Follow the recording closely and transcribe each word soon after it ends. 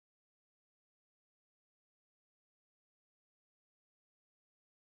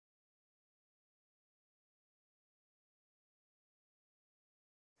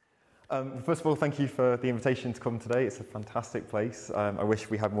First of all, thank you for the invitation to come today. It's a fantastic place. I wish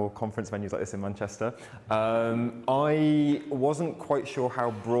we had more conference venues like this in Manchester. I wasn't quite sure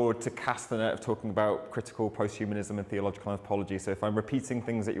how broad to cast the net of talking about critical posthumanism and theological anthropology, so if I'm repeating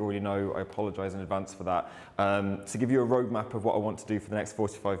things that you already know, I apologise in advance for that. To give you a roadmap of what I want to do for the next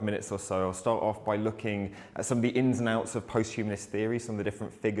 45 minutes or so, I'll start off by looking at some of the ins and outs of posthumanist theory, some of the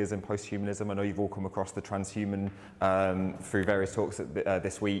different figures in posthumanism. I know you've all come across the transhuman through various talks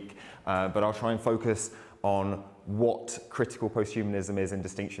this week. But I'll try and focus on what critical posthumanism is in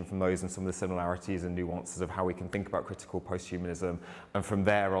distinction from those and some of the similarities and nuances of how we can think about critical posthumanism. And from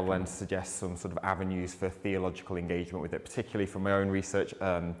there, I'll then suggest some sort of avenues for theological engagement with it, particularly from my own research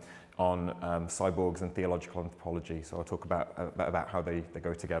on cyborgs and theological anthropology. So I'll talk about how they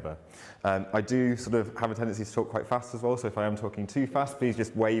go together. I do sort of have a tendency to talk quite fast as well, so if I am talking too fast, please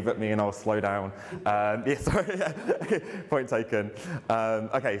just wave at me and I'll slow down. Yeah, sorry, point taken.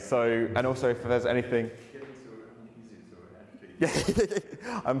 Okay, so, and also if there's anything... Yeah,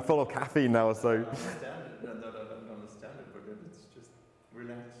 I'm full of caffeine now, so... I don't understand it, but it's just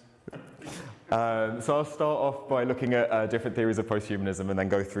relax. So I'll start off by looking at different theories of posthumanism and then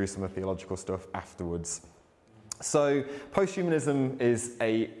go through some of the theological stuff afterwards. So posthumanism is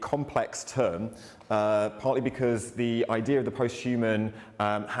a complex term, partly because the idea of the posthuman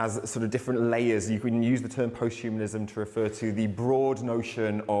has sort of different layers. You can use the term posthumanism to refer to the broad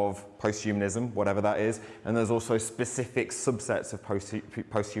notion of posthumanism, whatever that is, and there's also specific subsets of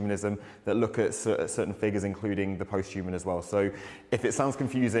posthumanism that look at certain figures, including the posthuman as well. So if it sounds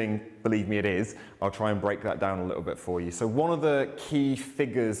confusing, believe me it is. I'll try and break that down a little bit for you. So one of the key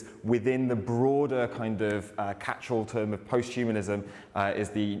figures within the broader kind of catch-all term of posthumanism is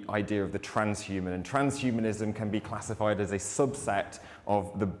the idea of the transhuman, and transhumanism can be classified as a subset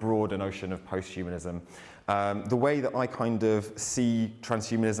of the broader notion of posthumanism. The way that I kind of see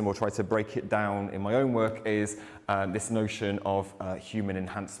transhumanism or try to break it down in my own work is this notion of human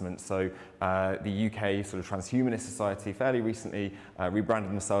enhancement. So the UK sort of transhumanist society fairly recently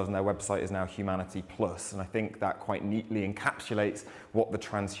rebranded themselves, and their website is now Humanity Plus, and I think that quite neatly encapsulates what the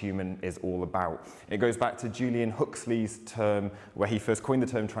transhuman is all about. It goes back to Julian Huxley's term, where he first coined the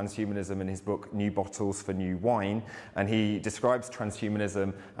term transhumanism in his book New Bottles for New Wine, and he describes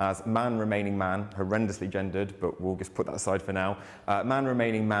transhumanism as man remaining man, horrendously gendered, but we'll just put that aside for now, man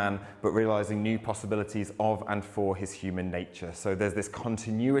remaining man, but realizing new possibilities of and for his human nature. So there's this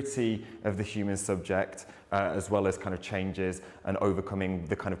continuity of the human subject, as well as kind of changes and overcoming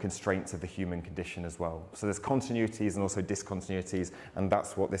the kind of constraints of the human condition as well. So there's continuities and also discontinuities, and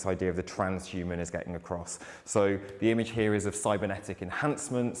that's what this idea of the transhuman is getting across. So the image here is of cybernetic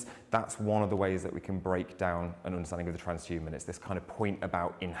enhancements. That's one of the ways that we can break down an understanding of the transhuman. It's this kind of point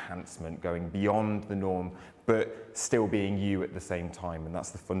about enhancement, going beyond the norm, but still being you at the same time, and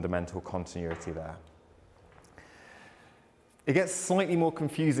that's the fundamental continuity there. It gets slightly more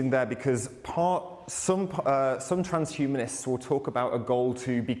confusing there because some transhumanists will talk about a goal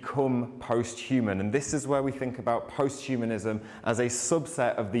to become post-human, and this is where we think about posthumanism as a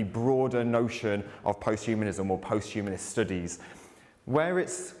subset of the broader notion of posthumanism or posthumanist studies. Where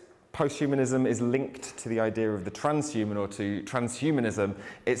posthumanism is linked to the idea of the transhuman or to transhumanism,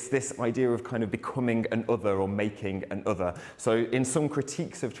 it's this idea of kind of becoming an other or making an other. So in some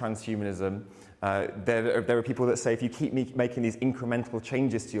critiques of transhumanism, there are people that say if you keep making these incremental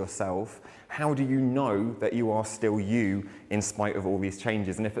changes to yourself, how do you know that you are still you in spite of all these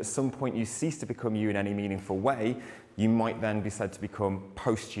changes? And if at some point you cease to become you in any meaningful way, you might then be said to become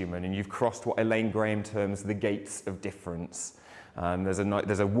posthuman, and you've crossed what Elaine Graham terms the gates of difference. There's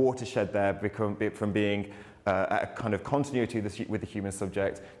a watershed there from being a kind of continuity with the human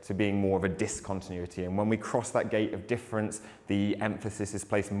subject to being more of a discontinuity. And when we cross that gate of difference, the emphasis is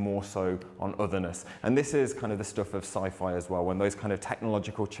placed more so on otherness. And this is kind of the stuff of sci-fi as well, when those kind of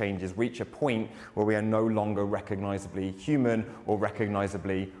technological changes reach a point where we are no longer recognizably human or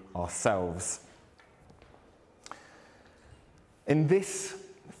recognizably ourselves. In this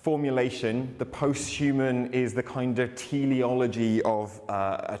formulation, the posthuman is the kind of teleology of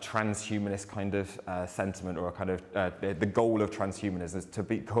a transhumanist kind of sentiment, or a kind of the goal of transhumanism is to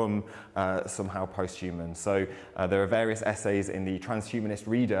become somehow posthuman. So there are various essays in the Transhumanist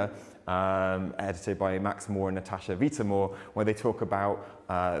Reader, edited by Max Moore and Natasha Vitamore, where they talk about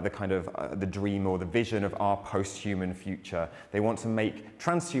the kind of the dream or the vision of our posthuman future. They want to make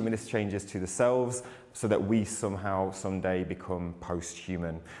transhumanist changes to themselves so that we somehow someday become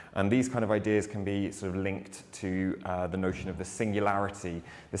post-human. And these kind of ideas can be sort of linked to the notion of the singularity.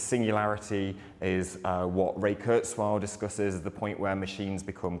 The singularity is what Ray Kurzweil discusses as the point where machines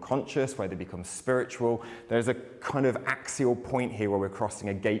become conscious, where they become spiritual. There's a kind of axial point here where we're crossing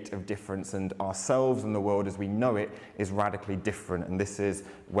a gate of difference difference, and ourselves and the world as we know it is radically different. And this is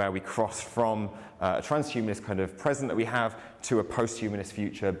where we cross from a transhumanist kind of present that we have to a posthumanist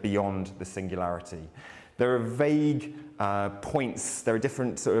future beyond the singularity. There are vague points, there are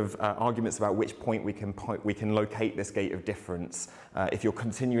different sort of arguments about which point we can locate this gate of difference. If you're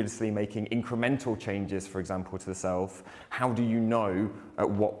continuously making incremental changes, for example, to the self, how do you know at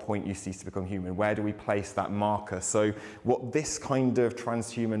what point you cease to become human? Where do we place that marker? So what this kind of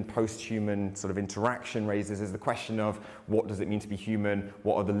transhuman, post-human sort of interaction raises is the question of what does it mean to be human?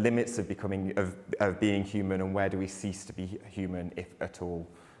 What are the limits of being human, and where do we cease to be human, if at all?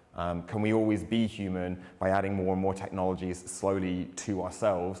 Can we always be human by adding more and more technologies slowly to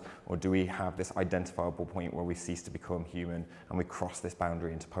ourselves, or do we have this identifiable point where we cease to become human and we cross this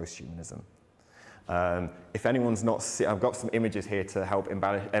boundary into posthumanism? If anyone's not seen, I've got some images here to help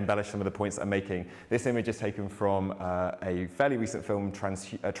embellish some of the points I'm making. This image is taken from a fairly recent film,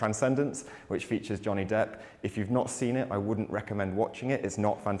 Transcendence, which features Johnny Depp. If you've not seen it, I wouldn't recommend watching it. It's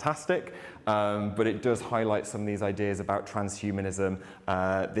not fantastic, but it does highlight some of these ideas about transhumanism.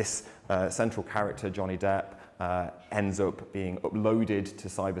 This central character, Johnny Depp, ends up being uploaded to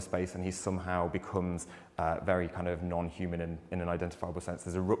cyberspace, and he somehow becomes very kind of non-human in an identifiable sense.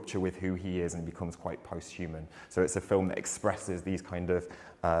 There's a rupture with who he is, and he becomes quite post-human. So it's a film that expresses these kind of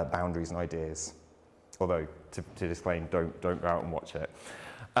boundaries and ideas. Although, to disclaim, don't go out and watch it.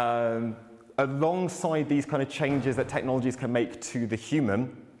 Alongside these kind of changes that technologies can make to the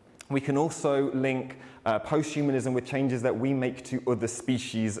human, we can also link posthumanism with changes that we make to other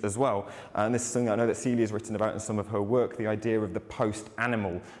species as well. And this is something I know that Celia's written about in some of her work, the idea of the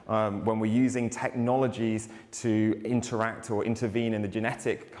post-animal. When we're using technologies to interact or intervene in the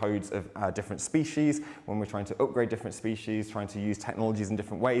genetic codes of different species, when we're trying to upgrade different species, trying to use technologies in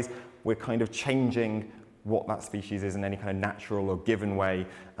different ways, we're kind of changing what that species is in any kind of natural or given way,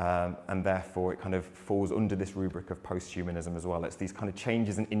 and therefore it kind of falls under this rubric of posthumanism as well. It's these kind of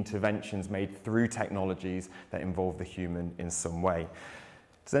changes and interventions made through technologies that involve the human in some way.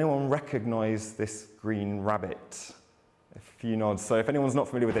 Does anyone recognize this green rabbit? A few nods. So if anyone's not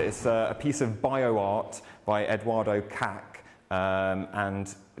familiar with it, it's a piece of bioart by Eduardo Cac,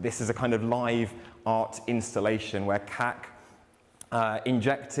 and this is a kind of live art installation where Cac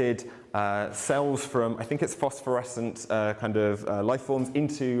injected cells from, I think it's phosphorescent kind of life forms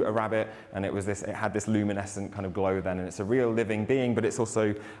into a rabbit, and it had this luminescent kind of glow then, and it's a real living being, but it's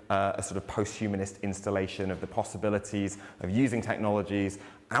also a sort of post-humanist installation of the possibilities of using technologies,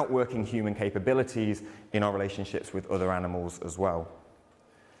 outworking human capabilities in our relationships with other animals as well.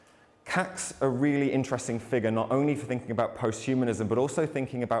 Cac's a really interesting figure, not only for thinking about posthumanism, but also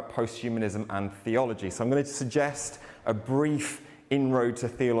thinking about posthumanism and theology. So I'm going to suggest a brief inroad to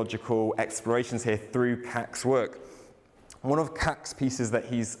theological explorations here through Cac's work. One of Cac's pieces that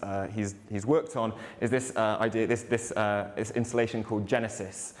he's worked on is this idea, this installation called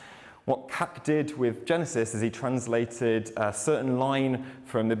Genesis. What Cac did with Genesis is he translated a certain line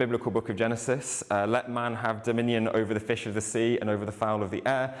from the biblical book of Genesis, let man have dominion over the fish of the sea and over the fowl of the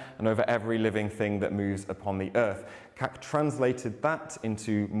air and over every living thing that moves upon the earth. Cac translated that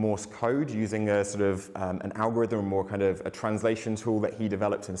into Morse code using a sort of an algorithm, more kind of a translation tool that he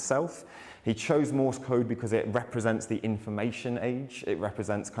developed himself. He chose Morse code because it represents the information age. It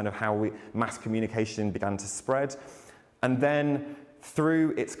represents kind of how mass communication began to spread. And then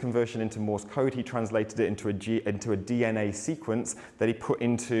through its conversion into Morse code, he translated it into a DNA sequence that he put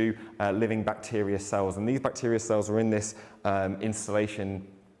into living bacteria cells. And these bacteria cells were in this installation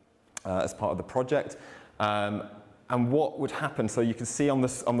as part of the project. And what would happen, so you can see on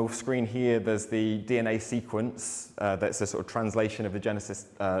the screen here, there's the DNA sequence that's a sort of translation of the Genesis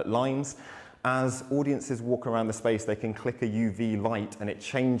lines. As audiences walk around the space, they can click a UV light and it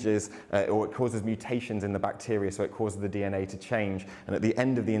changes, or it causes mutations in the bacteria, so it causes the DNA to change. And at the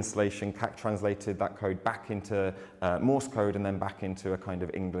end of the installation, Cac translated that code back into Morse code and then back into a kind of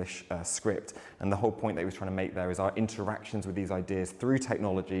English script. And the whole point that he was trying to make there is our interactions with these ideas through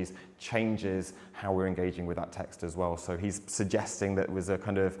technologies changes how we're engaging with that text as well. So he's suggesting that it was a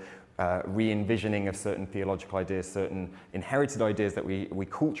kind of re-envisioning of certain theological ideas, certain inherited ideas that we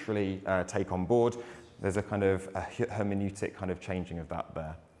culturally take on board. There's a kind of a hermeneutic kind of changing of that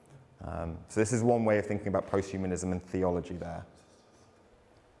there. So this is one way of thinking about posthumanism and theology there.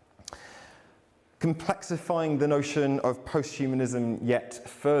 Complexifying the notion of posthumanism yet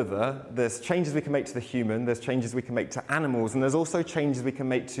further, there's changes we can make to the human, there's changes we can make to animals, and there's also changes we can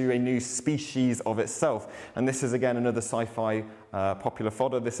make to a new species of itself. And this is, again, another sci-fi popular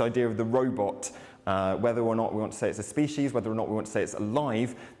fodder, this idea of the robot. Whether or not we want to say it's a species, whether or not we want to say it's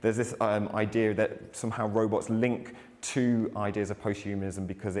alive, there's this idea that somehow robots link to ideas of posthumanism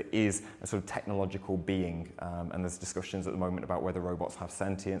because it is a sort of technological being, and there's discussions at the moment about whether robots have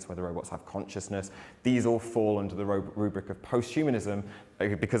sentience, whether robots have consciousness. These all fall under the rubric of posthumanism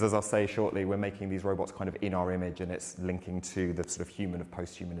because, as I'll say shortly, we're making these robots kind of in our image, and it's linking to the sort of human of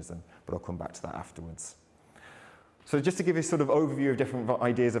posthumanism, but I'll come back to that afterwards. So just to give you a sort of overview of different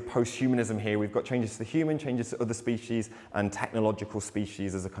ideas of posthumanism here, we've got changes to the human, changes to other species, and technological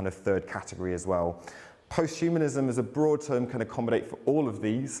species as a kind of third category as well. Posthumanism as a broad term can accommodate for all of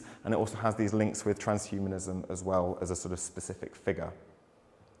these, and it also has these links with transhumanism as well as a sort of specific figure.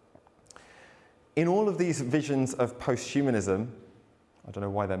 In all of these visions of posthumanism, I don't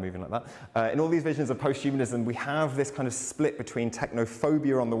know why they're moving like that. In all these visions of posthumanism, we have this kind of split between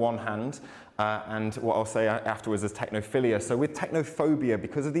technophobia on the one hand and what I'll say afterwards as technophilia. So with technophobia,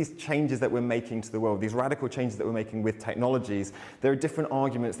 because of these changes that we're making to the world, these radical changes that we're making with technologies, there are different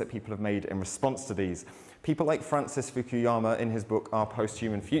arguments that people have made in response to these. People like Francis Fukuyama in his book, Our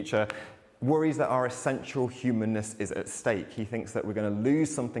Posthuman Future, worries that our essential humanness is at stake. He thinks that we're going to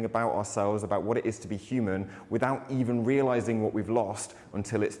lose something about ourselves, about what it is to be human, without even realizing what we've lost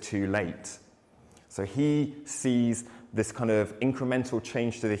until it's too late. So he sees this kind of incremental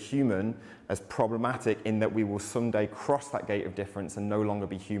change to the human as problematic in that we will someday cross that gate of difference and no longer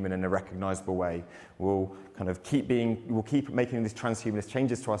be human in a recognizable way. We'll kind of keep making these transhumanist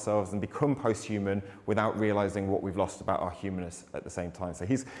changes to ourselves and become post-human without realizing what we've lost about our humanness at the same time. So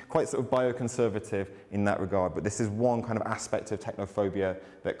he's quite sort of bioconservative in that regard, but this is one kind of aspect of technophobia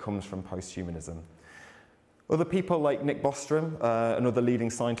that comes from post-humanism. Other people like Nick Bostrom and other leading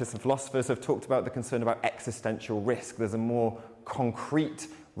scientists and philosophers have talked about the concern about existential risk. There's a more concrete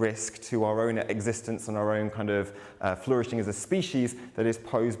risk to our own existence and our own kind of flourishing as a species that is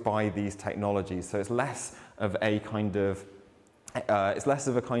posed by these technologies. So it's less of a kind of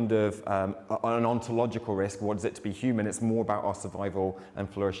an ontological risk. What is it to be human? It's more about our survival and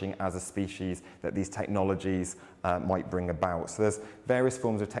flourishing as a species that these technologies might bring about. So there's various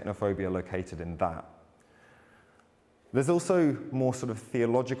forms of technophobia located in that. There's also more sort of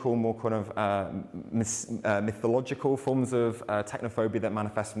theological, more kind of mythological forms of technophobia that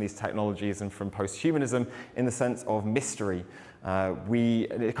manifest from these technologies and from posthumanism in the sense of mystery.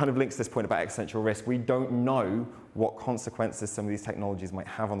 It kind of links to this point about existential risk. We don't know what consequences some of these technologies might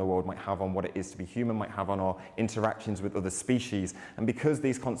have on the world, might have on what it is to be human, might have on our interactions with other species. And because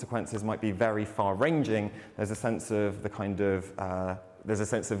these consequences might be very far-ranging, there's a sense of the kind of,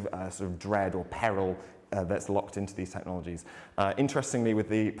 sort of dread or peril that's locked into these technologies. Interestingly, with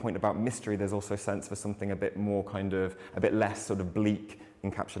the point about mystery, there's also a sense for something a bit more kind of, a bit less sort of bleak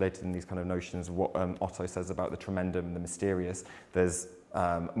encapsulated in these kind of notions of what Otto says about the tremendum and the mysterious. There's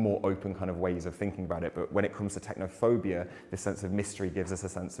more open kind of ways of thinking about it, but when it comes to technophobia, this sense of mystery gives us a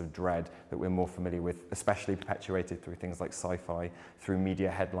sense of dread that we're more familiar with, especially perpetuated through things like sci-fi, through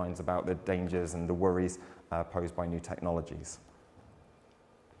media headlines about the dangers and the worries posed by new technologies.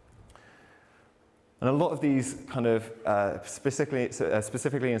 And a lot of these kind of, specifically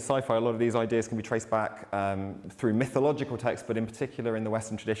in sci-fi, a lot of these ideas can be traced back through mythological texts, but in particular in the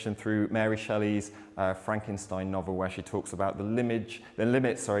Western tradition through Mary Shelley's Frankenstein novel, where she talks about the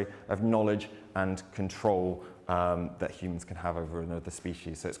limits of knowledge and control that humans can have over another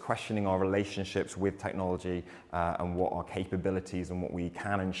species. So it's questioning our relationships with technology and what our capabilities and what we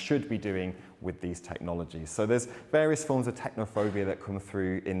can and should be doing with these technologies. So there's various forms of technophobia that come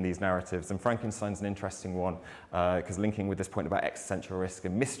through in these narratives, and Frankenstein's an interesting one because linking with this point about existential risk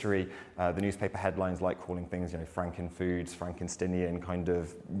and mystery, the newspaper headlines like calling things, Frankenfoods, Frankensteinian kind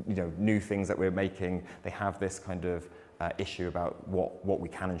of, new things that we're making. They have this kind of issue about what we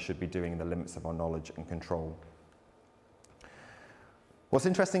can and should be doing in the limits of our knowledge and control. What's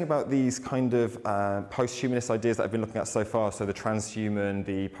interesting about these kind of post-humanist ideas that I've been looking at so far, so the transhuman,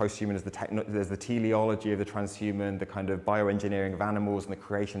 the post-human, there's the teleology of the transhuman, the kind of bioengineering of animals and the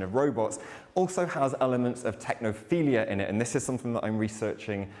creation of robots, also has elements of technophilia in it. And this is something that I'm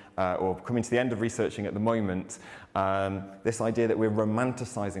researching, or coming to the end of researching at the moment, this idea that we're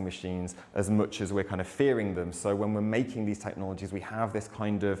romanticizing machines as much as we're kind of fearing them. So when we're making these technologies, we have this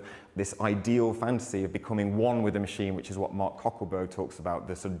kind of, this ideal fantasy of becoming one with the machine, which is what Mark Cockleberg talks about,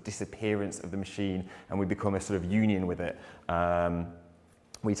 the sort of disappearance of the machine, and we become a sort of union with it.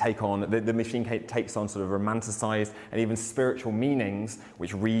 We take on, the machine takes on sort of romanticized and even spiritual meanings,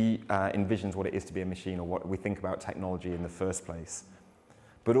 which envisions what it is to be a machine or what we think about technology in the first place.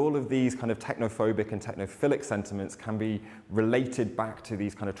 But all of these kind of technophobic and technophilic sentiments can be related back to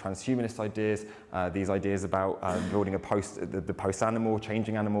these kind of transhumanist ideas, these ideas about building the post-animal,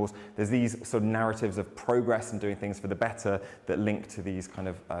 changing animals. There's these sort of narratives of progress and doing things for the better that link to these kind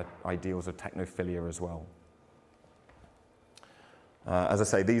of ideals of technophilia as well. As I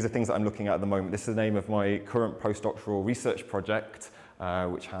say, these are things that I'm looking at the moment. This is the name of my current postdoctoral research project,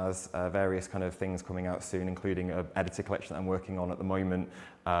 which has various kind of things coming out soon, including an edited collection that I'm working on at the moment,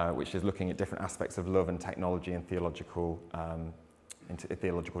 which is looking at different aspects of love and technology and theological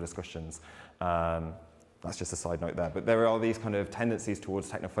discussions. That's just a side note there. But there are these kind of tendencies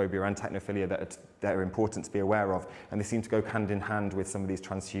towards technophobia and technophilia that are important to be aware of, and they seem to go hand in hand with some of these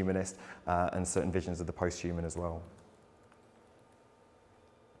transhumanist and certain visions of the posthuman as well.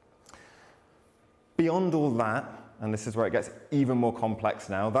 Beyond all that, and this is where it gets even more complex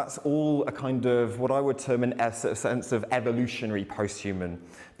now, that's all a kind of what I would term a sense of evolutionary posthuman,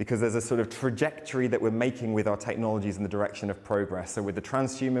 because there's a sort of trajectory that we're making with our technologies in the direction of progress. So with the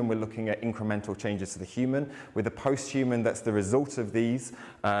transhuman, we're looking at incremental changes to the human. With the posthuman, that's the result of these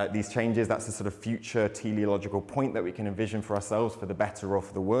changes. That's a sort of future teleological point that we can envision for ourselves, for the better or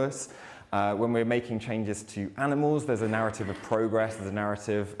for the worse. When we're making changes to animals, there's a narrative of progress, there's a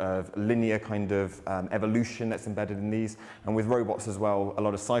narrative of linear kind of evolution that's embedded in these. And with robots as well, a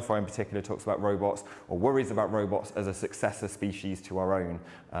lot of sci-fi in particular talks about robots, or worries about robots as a successor species to our own.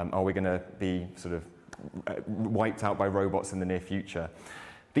 Are we going to be sort of wiped out by robots in the near future?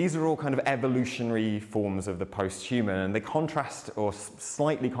 These are all kind of evolutionary forms of the posthuman, and they contrast, or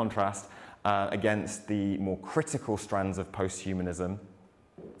slightly contrast, against the more critical strands of posthumanism,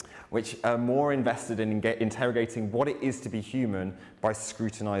 which are more invested in interrogating what it is to be human by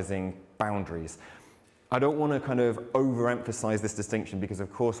scrutinizing boundaries. I don't want to kind of overemphasize this distinction, because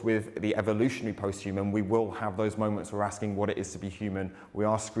of course with the evolutionary posthuman we will have those moments where we're asking what it is to be human. We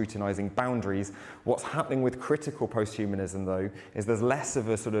are scrutinizing boundaries. What's happening with critical posthumanism though is there's less of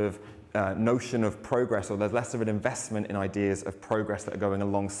a sort of notion of progress, or there's less of an investment in ideas of progress that are going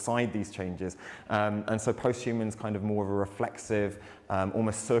alongside these changes. And so posthuman's kind of more of a reflexive,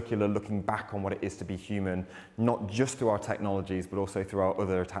 almost circular looking back on what it is to be human, not just through our technologies, but also through our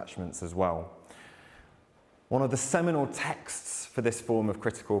other attachments as well. One of the seminal texts for this form of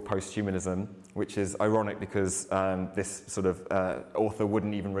critical posthumanism, which is ironic because this sort of author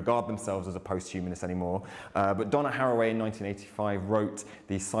wouldn't even regard themselves as a posthumanist anymore, but Donna Haraway in 1985 wrote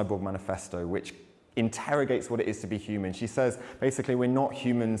the Cyborg Manifesto, which interrogates what it is to be human. She says basically we're not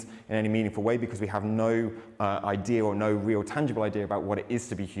humans in any meaningful way because we have no idea, or no real tangible idea about what it is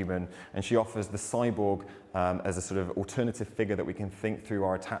to be human, and she offers the cyborg as a sort of alternative figure that we can think through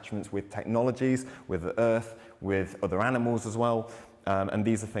our attachments with technologies, with the earth, with other animals as well. And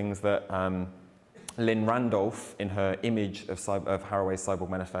these are things that Lynn Randolph, in her image of Haraway's Cyborg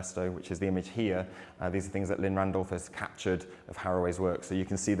Manifesto, which is the image here, these are things that Lynn Randolph has captured of Haraway's work. So you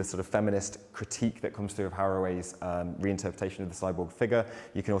can see the sort of feminist critique that comes through of Haraway's reinterpretation of the cyborg figure.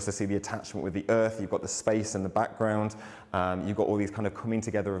 You can also see the attachment with the earth. You've got the space in the background. You've got all these kind of coming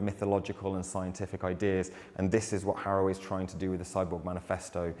together of mythological and scientific ideas. And this is what Haraway's trying to do with the Cyborg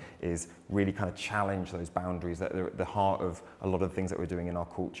Manifesto, is really kind of challenge those boundaries that are at the heart of a lot of the things that we're doing in our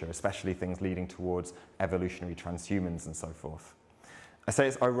culture, especially things leading towards evolutionary transhumans and so forth. I say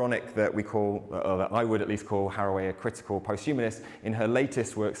it's ironic that we call, or that I would at least call, Haraway a critical posthumanist. In her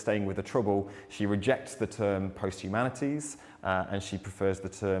latest work, Staying with the Trouble, she rejects the term posthumanities and she prefers the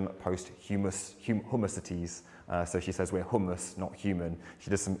term posthumanities. So she says we're humus, not human. She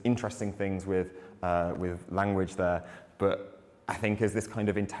does some interesting things with language there, but I think as this kind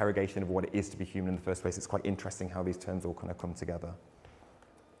of interrogation of what it is to be human in the first place, it's quite interesting how these terms all kind of come together.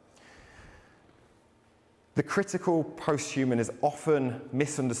 The critical posthuman is often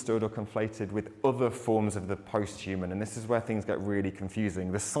misunderstood or conflated with other forms of the posthuman, and this is where things get really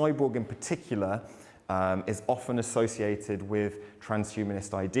confusing. The cyborg in particular is often associated with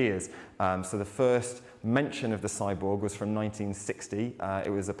transhumanist ideas. So the first mention of the cyborg was from 1960.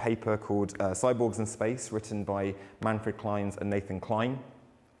 It was a paper called Cyborgs in Space, written by Manfred Clynes and Nathan Klein.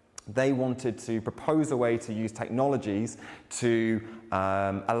 They wanted to propose a way to use technologies to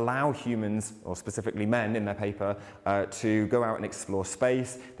allow humans, or specifically men in their paper, to go out and explore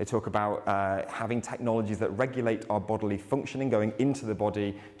space. They talk about having technologies that regulate our bodily functioning, going into the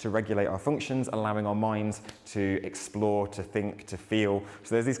body to regulate our functions, allowing our minds to explore, to think, to feel.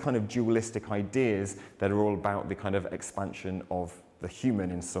 So there's these kind of dualistic ideas that are all about the kind of expansion of the human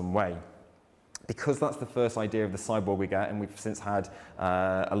in some way. Because that's the first idea of the cyborg we get, and we've since had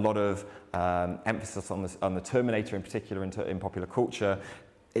a lot of emphasis on the Terminator in particular in popular culture,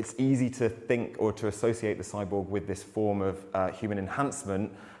 it's easy to think or to associate the cyborg with this form of human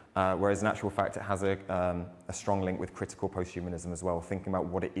enhancement, whereas in actual fact it has a strong link with critical posthumanism as well, thinking about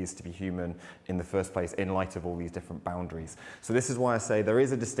what it is to be human in the first place in light of all these different boundaries. So this is why I say there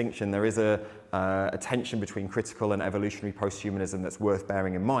is a distinction, there is a tension between critical and evolutionary posthumanism that's worth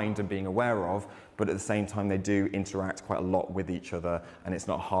bearing in mind and being aware of, but at the same time they do interact quite a lot with each other, and it's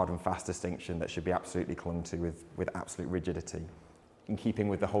not a hard and fast distinction that should be absolutely clung to with absolute rigidity, in keeping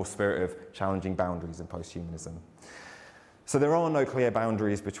with the whole spirit of challenging boundaries in posthumanism. So there are no clear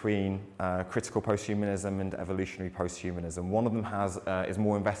boundaries between critical posthumanism and evolutionary posthumanism. One of them is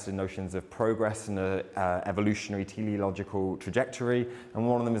more invested in notions of progress and an evolutionary teleological trajectory, and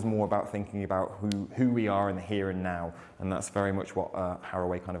one of them is more about thinking about who we are in the here and now, and that's very much what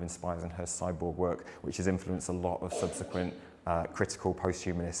Haraway kind of inspires in her cyborg work, which has influenced a lot of subsequent critical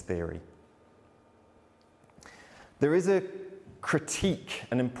posthumanist theory. There is a critique,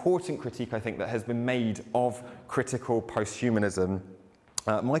 an important critique, I think, that has been made of critical posthumanism.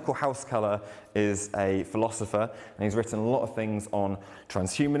 Michael Hauskeller is a philosopher, and he's written a lot of things on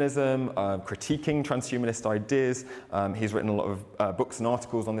transhumanism, critiquing transhumanist ideas. He's written a lot of books and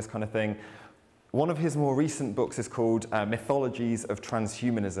articles on this kind of thing. One of his more recent books is called Mythologies of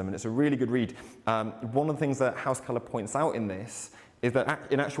Transhumanism, and it's a really good read. One of the things that Hauskeller points out in this is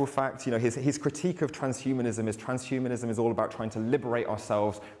that in actual fact, you know, his critique of transhumanism is all about trying to liberate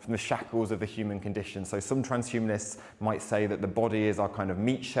ourselves from the shackles of the human condition. So some transhumanists might say that the body is our kind of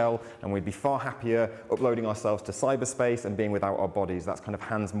meat shell, and we'd be far happier uploading ourselves to cyberspace and being without our bodies. That's kind of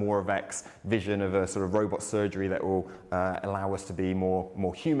Hans Moravec's vision of a sort of robot surgery that will allow us to be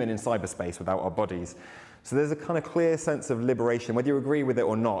more human in cyberspace without our bodies. So there's a kind of clear sense of liberation, whether you agree with it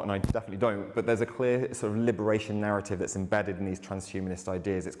or not, and I definitely don't, but there's a clear sort of liberation narrative that's embedded in these transhumanist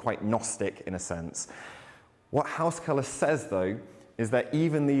ideas. It's quite Gnostic in a sense. What Hauskeller says, though, is that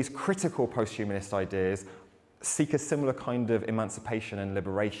even these critical posthumanist ideas seek a similar kind of emancipation and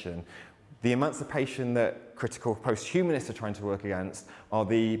liberation. The emancipation that critical posthumanists are trying to work against are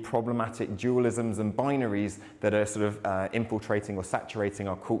the problematic dualisms and binaries that are sort of infiltrating or saturating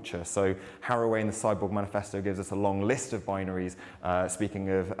our culture. So Haraway in the Cyborg Manifesto gives us a long list of binaries, speaking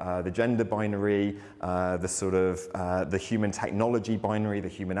of the gender binary, the human technology binary, the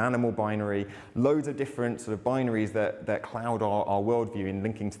human animal binary, loads of different sort of binaries that cloud our worldview in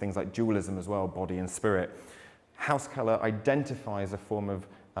linking to things like dualism as well, body and spirit. Hauskeller identifies a form of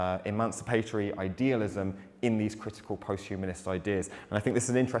emancipatory idealism in these critical posthumanist ideas. And I think this is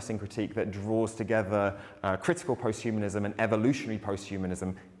an interesting critique that draws together critical posthumanism and evolutionary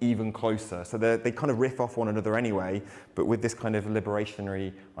posthumanism even closer. So they kind of riff off one another anyway, but with this kind of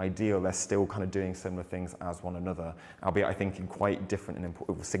liberationary ideal, they're still kind of doing similar things as one another, albeit I think in quite different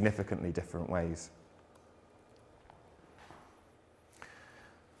and significantly different ways.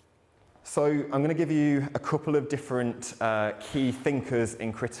 So I'm going to give you a couple of different key thinkers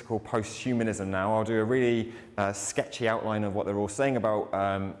in critical posthumanism now. I'll do a really sketchy outline of what they're all saying about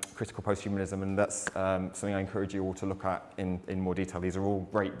critical posthumanism, and that's something I encourage you all to look at in more detail. These are all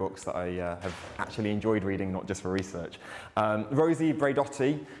great books that I have actually enjoyed reading, not just for research. Rosie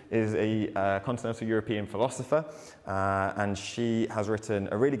Braidotti is a continental European philosopher, and she has written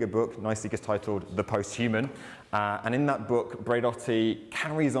a really good book, nicely just titled The Posthuman. And in that book, Braidotti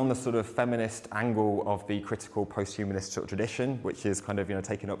carries on the sort of feminist angle of the critical posthumanist sort of tradition, which is kind of, you know,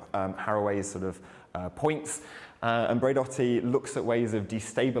 taking up Haraway's sort of points. And Braidotti looks at ways of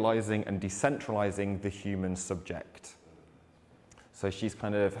destabilizing and decentralizing the human subject. So she's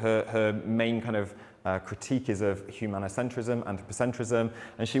kind of, her main kind of critique is of humanocentrism, anthropocentrism,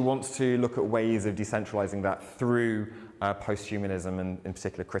 and she wants to look at ways of decentralizing that through posthumanism, and in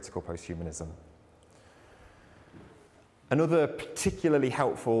particular critical posthumanism. Another particularly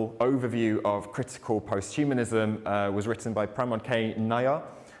helpful overview of critical posthumanism was written by Pramod K. Nair,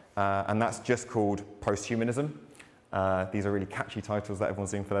 and that's just called Posthumanism. These are really catchy titles that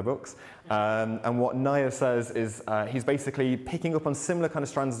everyone's doing for their books. And what Nair says is he's basically picking up on similar kind of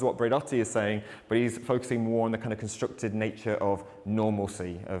strands as what Braidotti is saying, but he's focusing more on the kind of constructed nature of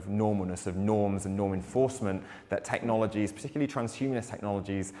normalcy, of normalness, of norms and norm enforcement that technologies, particularly transhumanist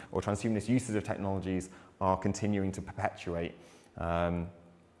technologies or transhumanist uses of technologies, are continuing to perpetuate.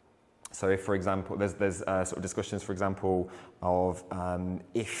 So if, for example, there's sort of discussions, for example, of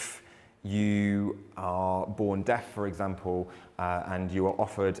if you are born deaf, for example, and you are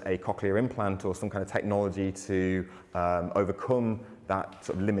offered a cochlear implant or some kind of technology to overcome that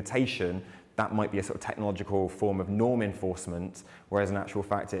sort of limitation, that might be a sort of technological form of norm enforcement, whereas in actual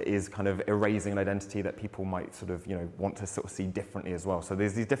fact it is kind of erasing an identity that people might sort of, you know, want to sort of see differently as well. So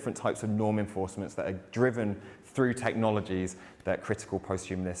there's these different types of norm enforcements that are driven through technologies that critical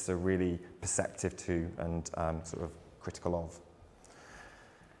posthumanists are really perceptive to and sort of critical of.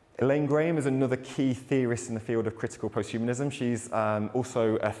 Elaine Graham is another key theorist in the field of critical posthumanism. She's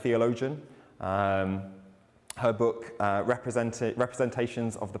also a theologian. Her book,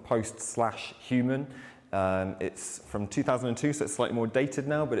 Representations of the Post/Human, it's from 2002, so it's slightly more dated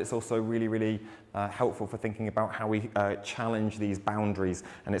now, but it's also really, really helpful for thinking about how we challenge these boundaries.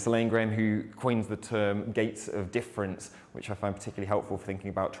 And it's Elaine Graham who coins the term gates of difference, which I find particularly helpful for thinking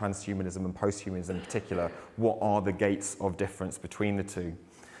about transhumanism and posthumanism in particular. What are the gates of difference between the two?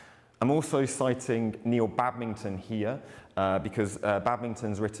 I'm also citing Neil Babington here because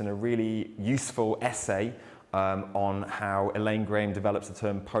Babington's written a really useful essay on how Elaine Graham develops the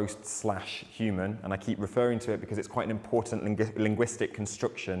term post/human, and I keep referring to it because it's quite an important linguistic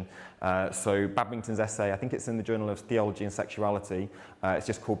construction. So Babington's essay, I think it's in the Journal of Theology and Sexuality, it's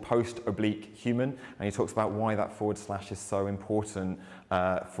just called post-human, and he talks about why that / is so important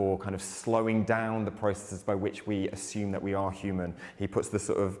for kind of slowing down the processes by which we assume that we are human. He puts the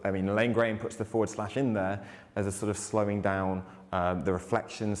sort of, Elaine Graham puts the / in there as a sort of slowing down the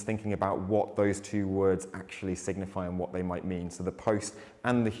reflections, thinking about what those two words actually signify and what they might mean. So the post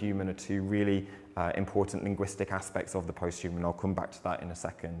and the human are two really important linguistic aspects of the posthuman. I'll come back to that in a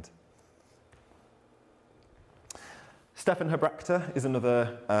second. Stefan Hebrachter is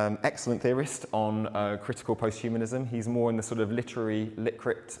another excellent theorist on critical posthumanism. He's more in the sort of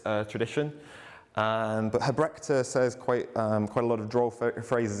lit-crit tradition. But Hebrachter says quite a lot of droll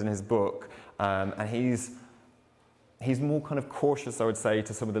phrases in his book, and he's more kind of cautious, I would say,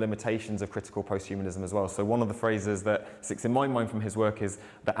 to some of the limitations of critical posthumanism as well. So one of the phrases that sticks in my mind from his work is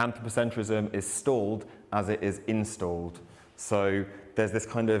that anthropocentrism is stalled as it is installed. So there's this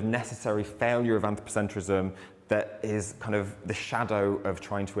kind of necessary failure of anthropocentrism that is kind of the shadow of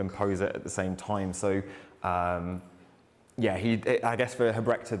trying to impose it at the same time. So yeah, I guess for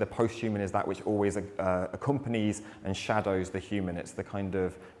Hebrachter, the posthuman is that which always accompanies and shadows the human. It's the kind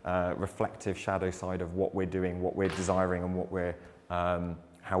of reflective shadow side of what we're doing, what we're desiring, and what we're,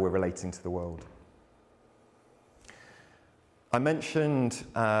 how we're relating to the world. I mentioned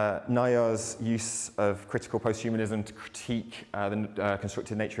Nayar's use of critical posthumanism to critique the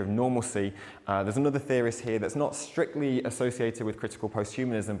constructed nature of normalcy. There's another theorist here that's not strictly associated with critical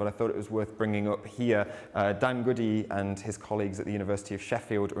posthumanism, but I thought it was worth bringing up here. Dan Goody and his colleagues at the University of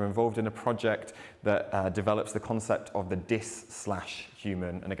Sheffield are involved in a project that develops the concept of the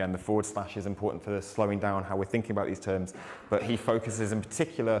dis/human. And again, the / is important for slowing down how we're thinking about these terms, but he focuses in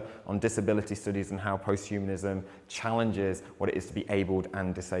particular on disability studies and how posthumanism challenges what it is to be abled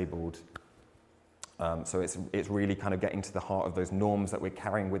and disabled. So it's really kind of getting to the heart of those norms that we're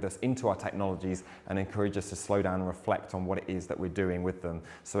carrying with us into our technologies and encourage us to slow down and reflect on what it is that we're doing with them.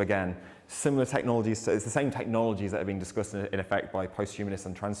 So again, similar technologies, so it's the same technologies that are being discussed in effect by posthumanists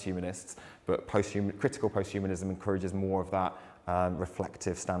and transhumanists, but critical posthumanism encourages more of that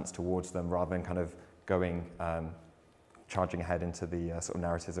reflective stance towards them rather than kind of going, charging ahead into the sort of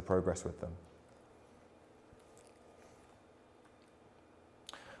narratives of progress with them.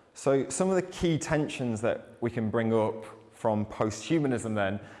 So some of the key tensions that we can bring up from posthumanism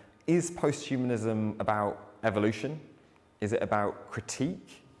then, is posthumanism about evolution? Is it about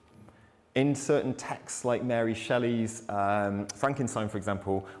critique? In certain texts like Mary Shelley's Frankenstein, for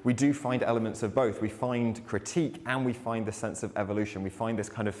example, we do find elements of both. We find critique and we find the sense of evolution. We find this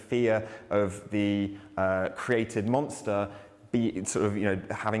kind of fear of the created monster sort of,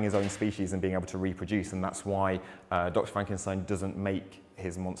 having his own species and being able to reproduce, and that's why Dr. Frankenstein doesn't make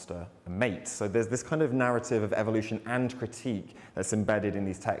his monster a mate. So there's this kind of narrative of evolution and critique that's embedded in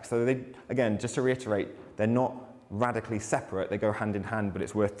these texts. So they, again, just to reiterate, they're not radically separate, they go hand in hand, but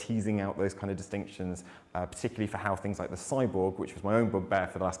it's worth teasing out those kind of distinctions, particularly for how things like the cyborg, which was my own bugbear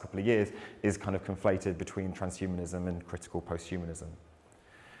for the last couple of years, is kind of conflated between transhumanism and critical posthumanism.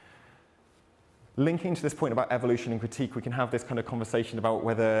 Linking to this point about evolution and critique, we can have this kind of conversation about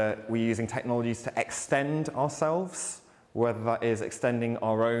whether we're using technologies to extend ourselves, whether that is extending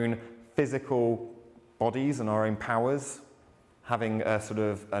our own physical bodies and our own powers, having a sort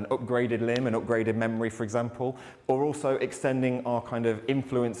of an upgraded limb, an upgraded memory, for example, or also extending our kind of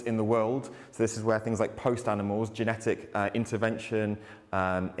influence in the world. So this is where things like post-animals, genetic intervention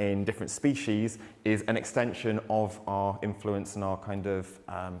in different species is an extension of our influence and our kind of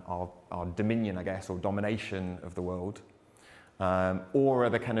our dominion, I guess, or domination of the world. Or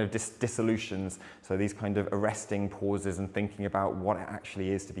other kind of dissolutions, so these kind of arresting pauses and thinking about what it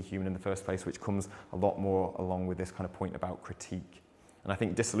actually is to be human in the first place, which comes a lot more along with this kind of point about critique. And I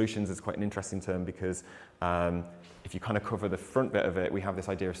think dissolutions is quite an interesting term because if you kind of cover the front bit of it, we have this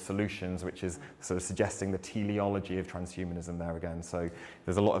idea of solutions, which is sort of suggesting the teleology of transhumanism there again. So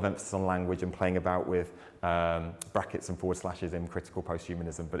there's a lot of emphasis on language and playing about with brackets and forward slashes in critical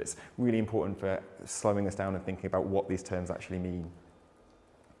posthumanism, but it's really important for slowing us down and thinking about what these terms actually mean.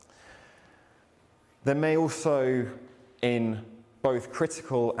 There may also, in both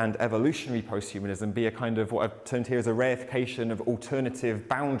critical and evolutionary posthumanism, be a kind of what I've termed here as a reification of alternative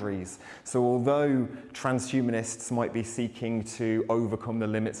boundaries. So although transhumanists might be seeking to overcome the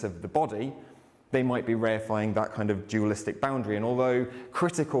limits of the body, they might be reifying that kind of dualistic boundary. And although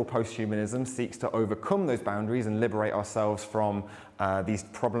critical posthumanism seeks to overcome those boundaries and liberate ourselves from these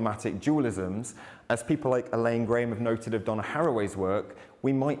problematic dualisms, as people like Elaine Graham have noted of Donna Haraway's work,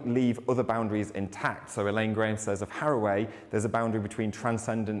 we might leave other boundaries intact. So Elaine Graham says of Haraway, there's a boundary between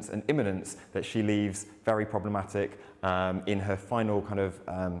transcendence and immanence that she leaves very problematic in her final kind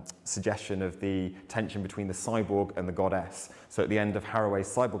of suggestion of the tension between the cyborg and the goddess. So at the end of Haraway's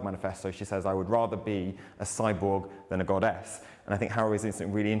Cyborg Manifesto, she says, I would rather be a cyborg than a goddess. And I think Haraway's doing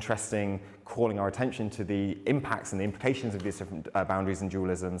something really interesting, calling our attention to the impacts and the implications of these different boundaries and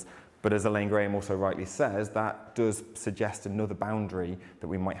dualisms. But as Elaine Graham also rightly says, that does suggest another boundary that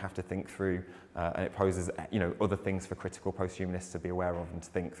we might have to think through, and it poses, other things for critical posthumanists to be aware of and to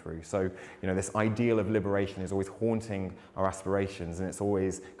think through. So, this ideal of liberation is always haunting our aspirations, and it's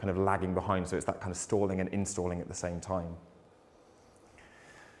always kind of lagging behind. So it's that kind of stalling and installing at the same time.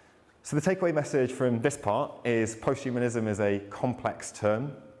 So the takeaway message from this part is posthumanism is a complex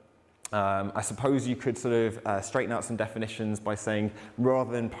term. I suppose you could sort of straighten out some definitions by saying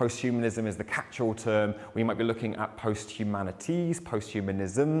rather than posthumanism is the catch-all term, we might be looking at posthumanities,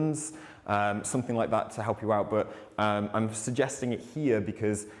 posthumanisms, something like that to help you out. But I'm suggesting it here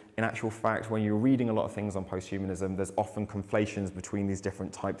because in actual fact, when you're reading a lot of things on posthumanism, there's often conflations between these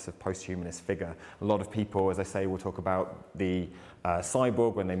different types of posthumanist figure. A lot of people, as I say, will talk about the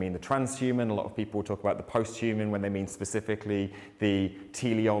cyborg when they mean the transhuman. A lot of people will talk about the posthuman when they mean specifically the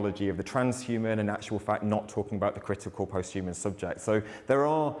teleology of the transhuman, in actual fact not talking about the critical posthuman subject. So there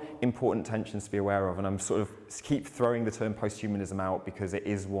are important tensions to be aware of, and I'm sort of keep throwing the term posthumanism out because it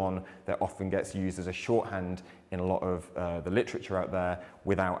is one that often gets used as a shorthand in a lot of the literature out there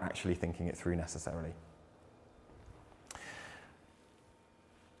without actually thinking it through necessarily.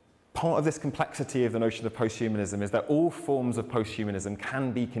 Part of this complexity of the notion of posthumanism is that all forms of posthumanism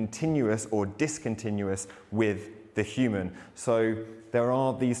can be continuous or discontinuous with the human. So there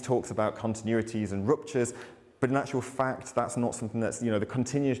are these talks about continuities and ruptures, but in actual fact, that's not something that's, the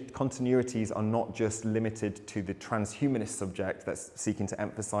continuities are not just limited to the transhumanist subject that's seeking to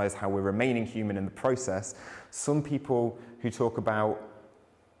emphasize how we're remaining human in the process. Some people who talk about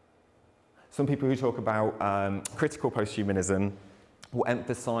critical posthumanism will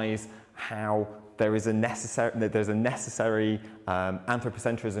emphasize how there's a necessary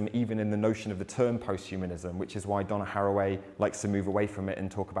anthropocentrism even in the notion of the term posthumanism, which is why Donna Haraway likes to move away from it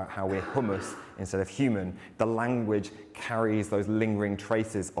and talk about how we're humus instead of human. The language carries those lingering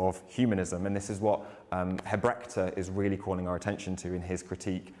traces of humanism, and this is what Hebrechter is really calling our attention to in his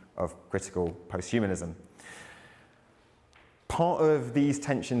critique of critical posthumanism. Part of these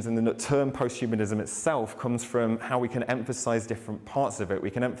tensions in the term posthumanism itself comes from how we can emphasize different parts of it.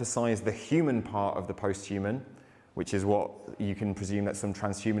 We can emphasize the human part of the posthuman, which is what you can presume that some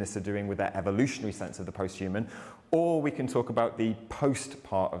transhumanists are doing with their evolutionary sense of the posthuman, or we can talk about the post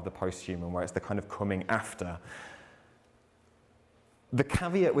part of the posthuman, where it's the kind of coming after. The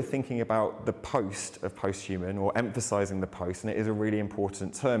caveat with thinking about the post of posthuman, or emphasizing the post, and it is a really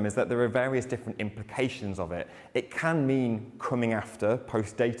important term, is that there are various different implications of it. It can mean coming after,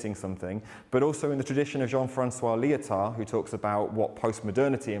 post-dating something, but also in the tradition of Jean-Francois Lyotard, who talks about what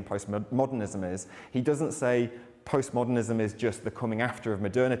postmodernity and postmodernism is, he doesn't say postmodernism is just the coming after of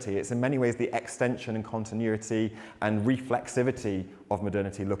modernity. It's in many ways the extension and continuity and reflexivity of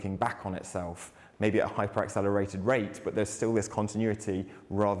modernity looking back on itself. Maybe at a hyper-accelerated rate, but there's still this continuity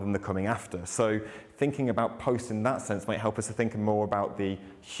rather than the coming after. So thinking about post in that sense might help us to think more about the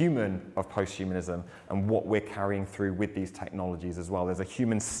human of posthumanism and what we're carrying through with these technologies as well. There's a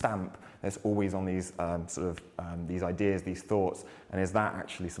human stamp that's always on these these ideas, these thoughts, and is that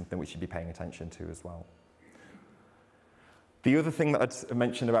actually something we should be paying attention to as well? The other thing that I'd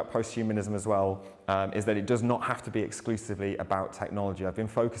mentioned about posthumanism as well is that it does not have to be exclusively about technology. I've been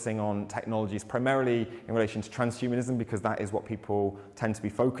focusing on technologies primarily in relation to transhumanism because that is what people tend to be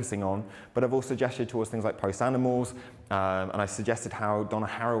focusing on, but I've also gestured towards things like post-animals, and I suggested how Donna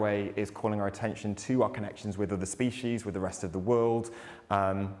Haraway is calling our attention to our connections with other species, with the rest of the world,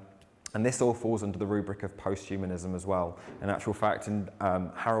 And this all falls under the rubric of posthumanism as well. In actual fact, in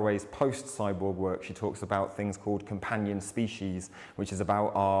Haraway's post-cyborg work, she talks about things called companion species, which is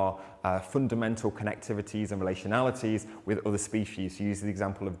about our fundamental connectivities and relationalities with other species. She uses the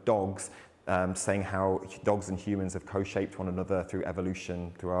example of dogs, saying how dogs and humans have co-shaped one another through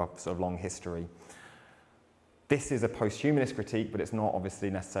evolution, through our sort of long history. This is a posthumanist critique, but it's not obviously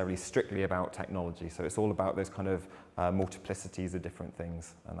necessarily strictly about technology. So it's all about those kind of multiplicities of different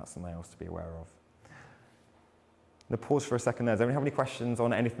things, and that's something else to be aware of. I'm going to pause for a second there. Does anyone have any questions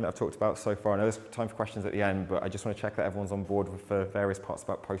on anything that I've talked about so far? I know there's time for questions at the end, but I just want to check that everyone's on board with various parts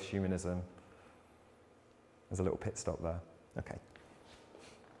about posthumanism. There's a little pit stop there. Okay.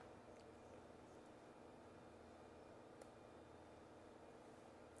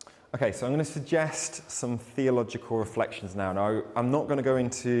 Okay, so I'm going to suggest some theological reflections now. Now, I'm not going to go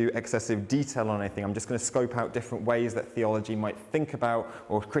into excessive detail on anything. I'm just going to scope out different ways that theology might think about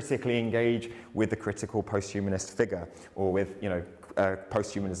or critically engage with the critical posthumanist figure, or with,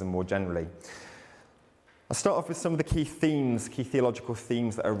 posthumanism more generally. I'll start off with some of the key themes, key theological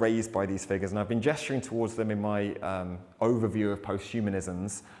themes that are raised by these figures, and I've been gesturing towards them in my overview of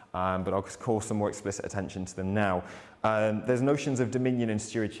posthumanisms, but I'll call some more explicit attention to them now. There's notions of dominion and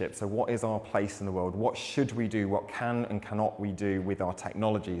stewardship. So what is our place in the world? What should we do? What can and cannot we do with our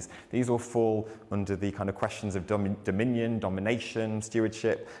technologies? These all fall under the kind of questions of dominion, domination,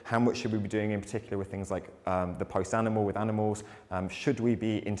 stewardship. How much should we be doing in particular with things like the post-animal with animals? Should we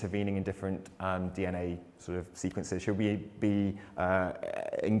be intervening in different DNA sort of sequences? Should we be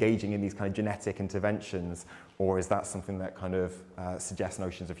engaging in these kind of genetic interventions? Or is that something that kind of suggests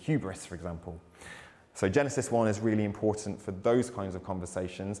notions of hubris, for example? So Genesis 1 is really important for those kinds of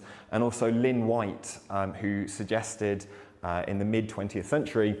conversations. And also Lynn White, who suggested in the mid-20th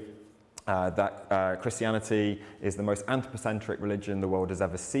century that Christianity is the most anthropocentric religion the world has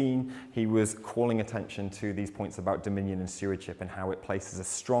ever seen. He was calling attention to these points about dominion and stewardship and how it places a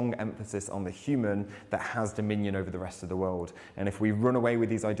strong emphasis on the human that has dominion over the rest of the world. And if we run away with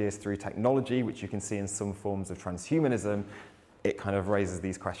these ideas through technology, which you can see in some forms of transhumanism, it kind of raises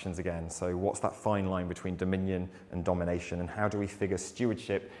these questions again. So what's that fine line between dominion and domination, and how do we figure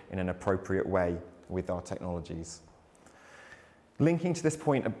stewardship in an appropriate way with our technologies? Linking to this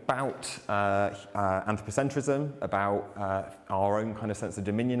point about anthropocentrism, about our own kind of sense of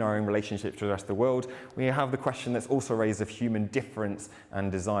dominion, our own relationship to the rest of the world, we have the question that's also raised of human difference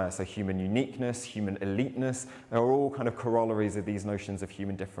and desire. So human uniqueness, human eliteness, they're all kind of corollaries of these notions of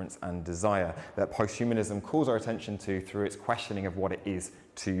human difference and desire that posthumanism calls our attention to through its questioning of what it is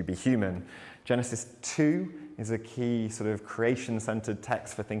to be human. Genesis 2 is a key sort of creation-centered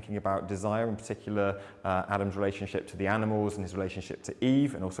text for thinking about desire, in particular Adam's relationship to the animals and his relationship to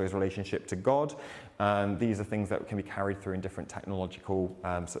Eve, and also his relationship to God. These are things that can be carried through in different technological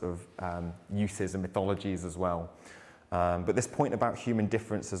uses and mythologies as well. But this point about human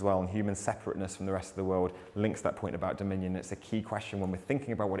difference as well and human separateness from the rest of the world links that point about dominion. It's a key question when we're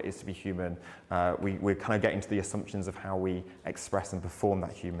thinking about what it is to be human. We're kind of getting to the assumptions of how we express and perform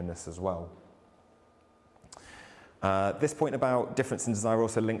that humanness as well. This point about difference in desire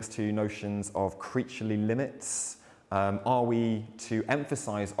also links to notions of creaturely limits. Are we to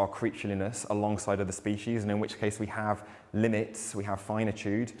emphasize our creatureliness alongside other species, and in which case we have limits, we have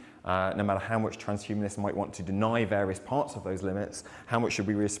finitude, no matter how much transhumanists might want to deny various parts of those limits, how much should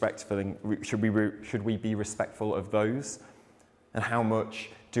we be respectful of those? And how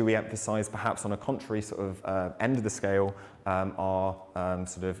much do we emphasize, perhaps on a contrary sort of end of the scale, our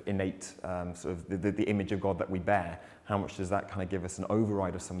sort of innate, the image of God that we bear? How much does that kind of give us an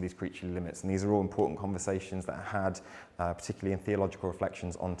override of some of these creaturely limits? And these are all important conversations that are had, particularly in theological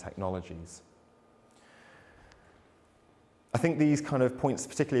reflections on technologies. I think these kind of points,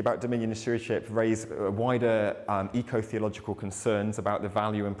 particularly about dominion and stewardship, raise wider eco-theological concerns about the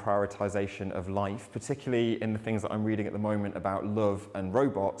value and prioritization of life, particularly in the things that I'm reading at the moment about love and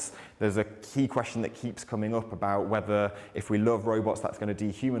robots. There's a key question that keeps coming up about whether if we love robots, that's going to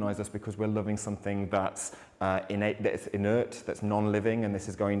dehumanize us because we're loving something that's innate, that's inert, that's non-living, and this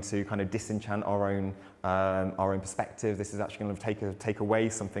is going to kind of disenchant our own perspective. This is actually going to take away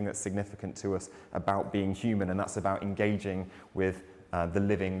something that's significant to us about being human, and that's about engaging with the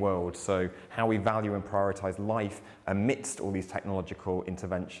living world. So how we value and prioritize life amidst all these technological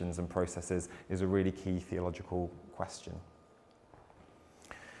interventions and processes is a really key theological question.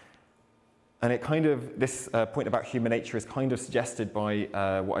 And it kind of, this point about human nature is kind of suggested by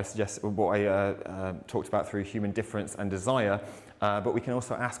what I talked about through human difference and desire, but we can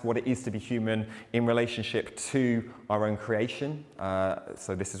also ask what it is to be human in relationship to our own creation.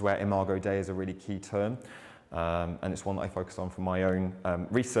 So this is where imago Dei is a really key term. and it's one that I focus on for my own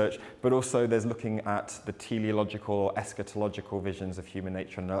research, but also there's looking at the teleological or eschatological visions of human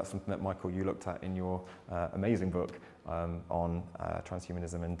nature, and that's something that, Michael, you looked at in your amazing book on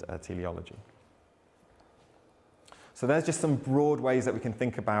transhumanism and teleology. So there's just some broad ways that we can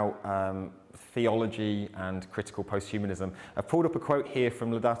think about theology and critical posthumanism. I've pulled up a quote here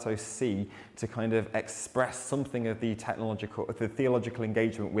from Laudato Si to kind of express something of the theological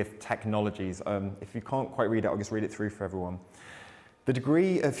engagement with technologies. If you can't quite read it, I'll just read it through for everyone. The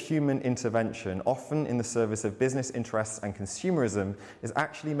degree of human intervention, often in the service of business interests and consumerism, is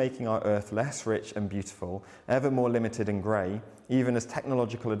actually making our earth less rich and beautiful, ever more limited and grey, even as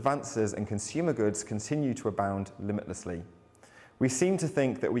technological advances and consumer goods continue to abound limitlessly. We seem to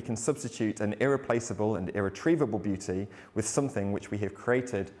think that we can substitute an irreplaceable and irretrievable beauty with something which we have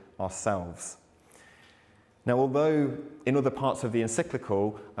created ourselves. Now, although in other parts of the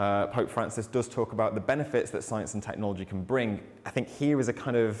encyclical, Pope Francis does talk about the benefits that science and technology can bring, I think here is a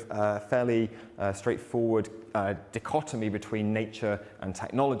kind of fairly straightforward dichotomy between nature and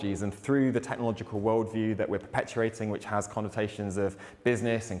technologies. And through the technological worldview that we're perpetuating, which has connotations of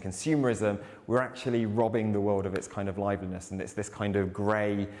business and consumerism, we're actually robbing the world of its kind of liveliness. And it's this kind of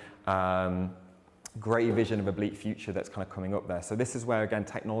grey vision of a bleak future that's kind of coming up there. So this is where, again,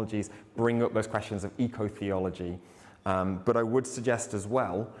 technologies bring up those questions of eco-theology. But I would suggest as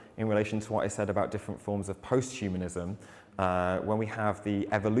well, in relation to what I said about different forms of posthumanism, when we have the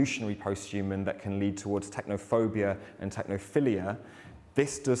evolutionary posthuman that can lead towards technophobia and technophilia,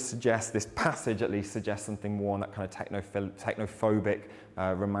 this does suggest, this passage at least suggests something more on that kind of technophobic,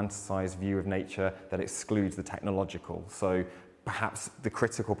 romanticized view of nature that excludes the technological. So perhaps the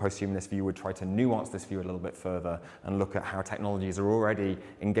critical posthumanist view would try to nuance this view a little bit further and look at how technologies are already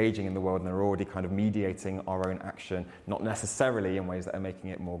engaging in the world and they're already kind of mediating our own action, not necessarily in ways that are making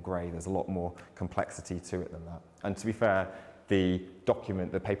it more grey. There's a lot more complexity to it than that. And to be fair, the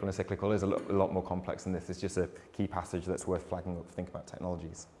document, the papal encyclical, is a lot more complex than this. It's just a key passage that's worth flagging up to think about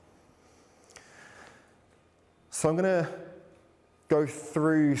technologies. So I'm going to go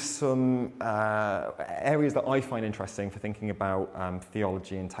through some areas that I find interesting for thinking about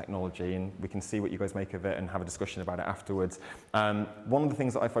theology and technology, and we can see what you guys make of it and have a discussion about it afterwards. One of the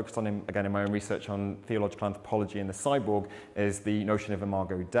things that I focused on, again, in my own research on theological anthropology and the cyborg is the notion of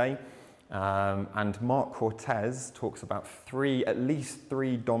imago Dei. And Mark Cortez talks about at least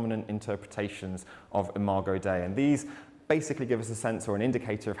three dominant interpretations of imago Dei, and these basically give us a sense or an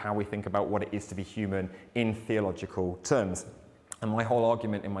indicator of how we think about what it is to be human in theological terms. And my whole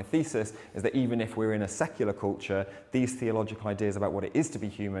argument in my thesis is that even if we're in a secular culture, these theological ideas about what it is to be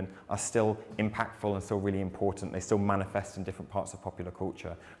human are still impactful and still really important. They still manifest in different parts of popular culture.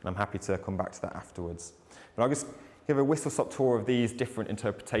 And I'm happy to come back to that afterwards. But I'll just give a whistle-stop tour of these different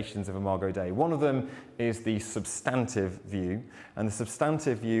interpretations of imago Dei. One of them is the substantive view. And the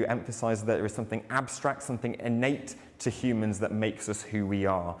substantive view emphasizes that there is something abstract, something innate to humans that makes us who we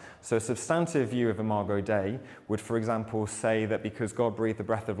are. So a substantive view of imago Dei would, for example, say that because God breathed the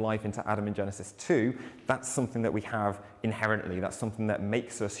breath of life into Adam in Genesis 2, that's something that we have inherently. That's something that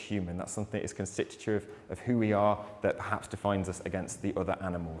makes us human. That's something that is constitutive of who we are that perhaps defines us against the other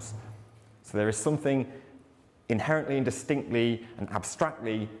animals. So there is something inherently and distinctly and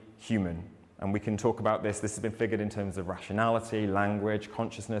abstractly human. And we can talk about this. This has been figured in terms of rationality, language,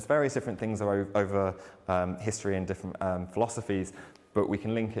 consciousness, various different things over history and different philosophies, but we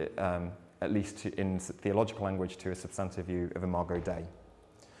can link it, at least in theological language, to a substantive view of imago Dei.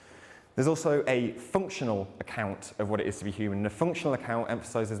 There's also a functional account of what it is to be human. And a functional account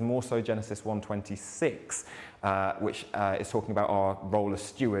emphasizes more so Genesis 1:26, which is talking about our role as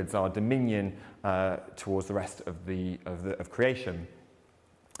stewards, our dominion towards the rest of creation.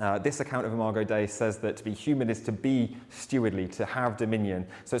 This account of imago Dei says that to be human is to be stewardly, to have dominion.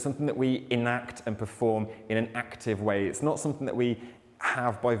 So it's something that we enact and perform in an active way. It's not something that we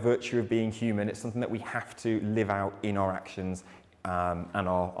have by virtue of being human. It's something that we have to live out in our actions and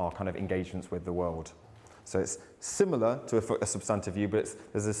our kind of engagements with the world. So it's similar to a substantive view, but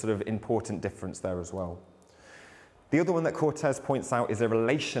there's a sort of important difference there as well. The other one that Cortez points out is a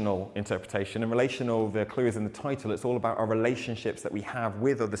relational interpretation. And relational, the clue is in the title, it's all about our relationships that we have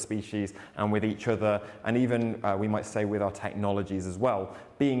with other species and with each other, and even, we might say, with our technologies as well.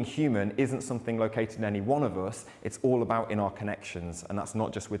 Being human isn't something located in any one of us, it's all about in our connections, and that's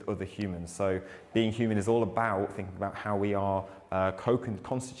not just with other humans. So being human is all about thinking about how we are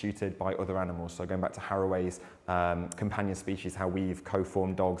co-constituted by other animals. So going back to Haraway's companion species, how we've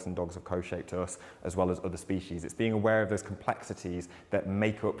co-formed dogs and dogs have co-shaped us, as well as other species. It's being aware of those complexities that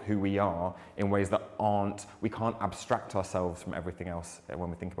make up who we are in ways that we can't abstract ourselves from everything else when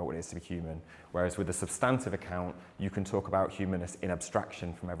we think about what it is to be human. Whereas with the substantive account, you can talk about humanness in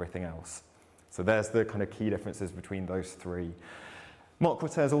abstraction from everything else. So there's the kind of key differences between those three. Mark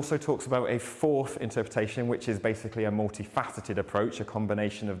Cortez also talks about a fourth interpretation, which is basically a multifaceted approach, a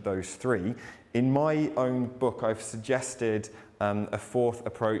combination of those three. In my own book, I've suggested a fourth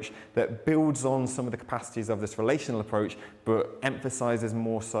approach that builds on some of the capacities of this relational approach, but emphasizes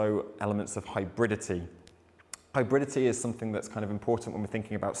more so elements of hybridity. Hybridity is something that's kind of important when we're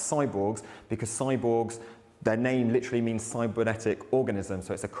thinking about cyborgs, because cyborgs, their name literally means cybernetic organism,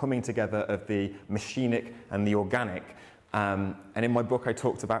 so it's a coming together of the machinic and the organic. And in my book, I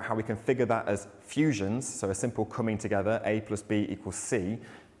talked about how we can figure that as fusions, so a simple coming together, A plus B equals C.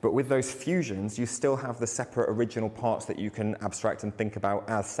 But with those fusions, you still have the separate original parts that you can abstract and think about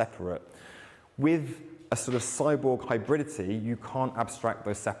as separate. With a sort of cyborg hybridity, you can't abstract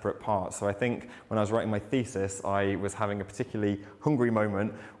those separate parts. So I think when I was writing my thesis, I was having a particularly hungry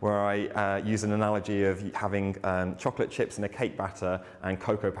moment where I used an analogy of having chocolate chips in a cake batter and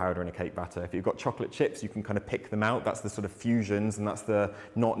cocoa powder in a cake batter. If you've got chocolate chips, you can kind of pick them out. That's the sort of fusions, and that's the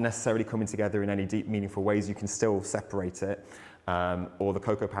not necessarily coming together in any deep, meaningful ways. You can still separate it. Or the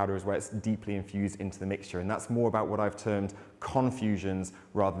cocoa powder is where it's deeply infused into the mixture, and that's more about what I've termed confusions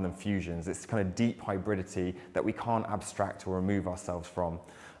rather than fusions. It's kind of deep hybridity that we can't abstract or remove ourselves from.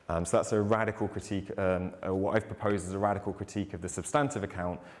 So that's a radical critique, what I've proposed is a radical critique of the substantive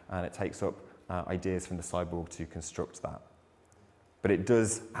account, and it takes up ideas from the cyborg to construct that. But it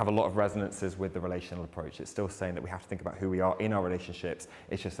does have a lot of resonances with the relational approach. It's still saying that we have to think about who we are in our relationships,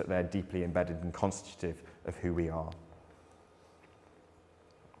 it's just that they're deeply embedded and constitutive of who we are.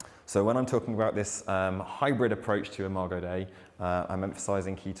 So when I'm talking about this hybrid approach to Imago Dei, I'm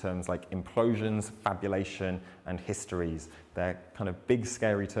emphasizing key terms like implosions, fabulation, and histories. They're kind of big,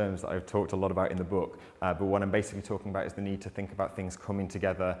 scary terms that I've talked a lot about in the book, but what I'm basically talking about is the need to think about things coming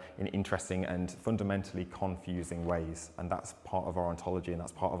together in interesting and fundamentally confusing ways. And that's part of our ontology, and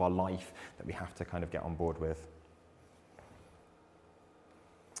that's part of our life that we have to kind of get on board with.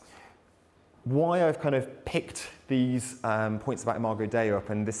 Why I've kind of picked these points about Imago Dei up,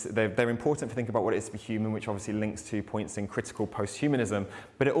 and they're important to think about what it is to be human, which obviously links to points in critical posthumanism,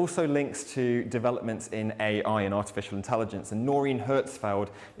 but it also links to developments in AI and artificial intelligence. And Noreen Hertzfeld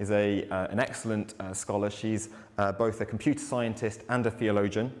is an excellent scholar. She's both a computer scientist and a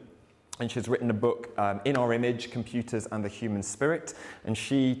theologian. And she's written a book, In Our Image, Computers and the Human Spirit. And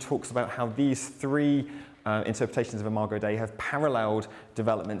she talks about how these three interpretations of Imago Dei have paralleled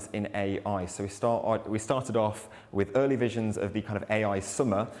developments in AI. So we started off with early visions of the kind of AI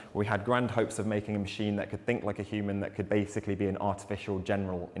summer, where we had grand hopes of making a machine that could think like a human, that could basically be an artificial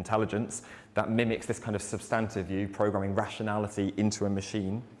general intelligence that mimics this kind of substantive view, programming rationality into a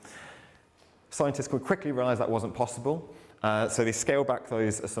machine. Scientists would quickly realize that wasn't possible. So they scale back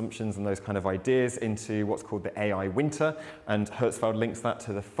those assumptions and those kind of ideas into what's called the AI winter, and Hertzfeld links that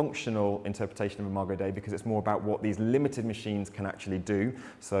to the functional interpretation of Imago Dei because it's more about what these limited machines can actually do.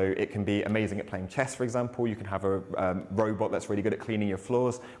 So it can be amazing at playing chess, for example. You can have a robot that's really good at cleaning your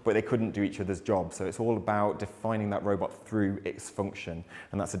floors, but they couldn't do each other's job. So it's all about defining that robot through its function,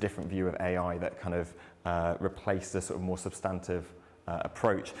 and that's a different view of AI that kind of replaced the sort of more substantive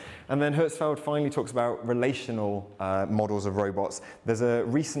approach. And then Hertzfeld finally talks about relational models of robots. There's a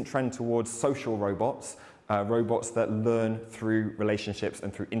recent trend towards social robots, robots that learn through relationships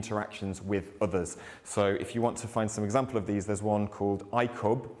and through interactions with others. So if you want to find some example of these, there's one called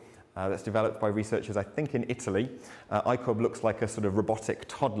iCub that's developed by researchers, I think, in Italy. iCub looks like a sort of robotic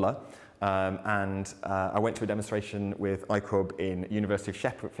toddler. I went to a demonstration with iCub in University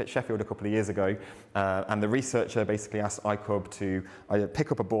of Sheffield a couple of years ago, and the researcher basically asked iCub to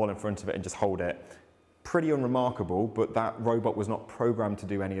pick up a ball in front of it and just hold it. Pretty unremarkable, but that robot was not programmed to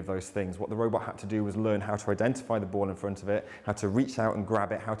do any of those things. What the robot had to do was learn how to identify the ball in front of it, how to reach out and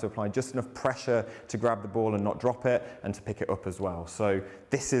grab it, how to apply just enough pressure to grab the ball and not drop it, and to pick it up as well. So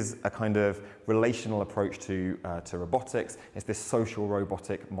this is a kind of relational approach to robotics. It's this social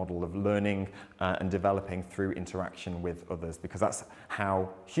robotic model of learning and developing through interaction with others, because that's how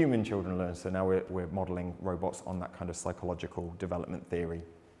human children learn. So now we're modeling robots on that kind of psychological development theory.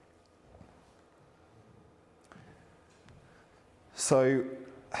 So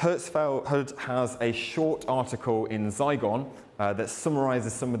Hertzfeld has a short article in Zygon that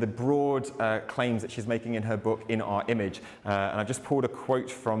summarises some of the broad claims that she's making in her book, In Our Image. And I've just pulled a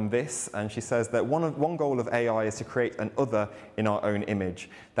quote from this, and she says that one goal of AI is to create an other in our own image.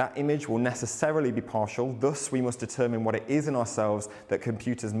 That image will necessarily be partial, thus we must determine what it is in ourselves that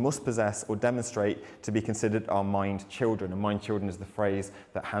computers must possess or demonstrate to be considered our mind children. And mind children is the phrase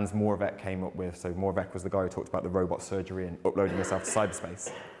that Hans Moravec came up with. So Moravec was the guy who talked about the robot surgery and uploading yourself to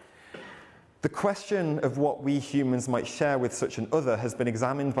cyberspace. The question of what we humans might share with such an other has been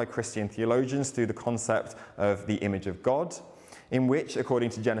examined by Christian theologians through the concept of the image of God, in which,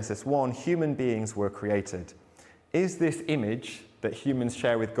 according to Genesis 1, human beings were created. Is this image that humans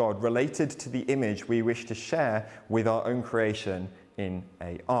share with God related to the image we wish to share with our own creation in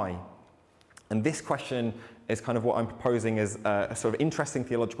AI? And this question is kind of what I'm proposing as a sort of interesting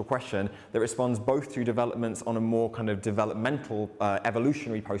theological question that responds both to developments on a more kind of developmental,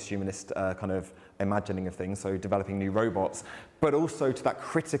 evolutionary posthumanist kind of imagining of things, so developing new robots, but also to that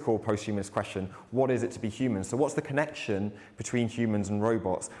critical posthumanist question, what is it to be human? So what's the connection between humans and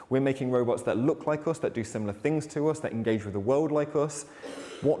robots? We're making robots that look like us, that do similar things to us, that engage with the world like us.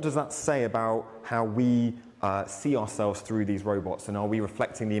 What does that say about how we see ourselves through these robots, and are we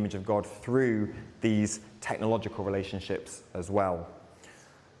reflecting the image of God through these technological relationships as well?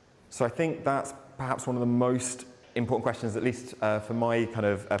 So I think that's perhaps one of the most important questions, at least for my kind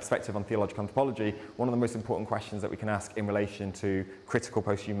of perspective on theological anthropology, one of the most important questions that we can ask in relation to critical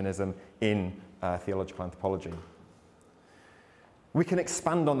posthumanism in theological anthropology. We can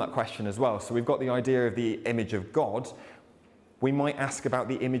expand on that question as well. So we've got the idea of the image of God. We might ask about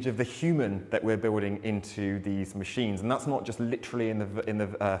the image of the human that we're building into these machines. And that's not just literally in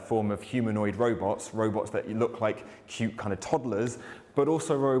the form of humanoid robots that look like cute kind of toddlers, but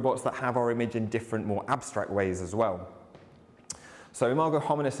also robots that have our image in different, more abstract ways as well. So imago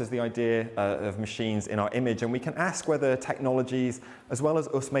hominis is the idea of machines in our image, and we can ask whether technologies, as well as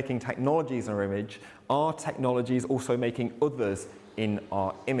us making technologies in our image, are technologies also making others in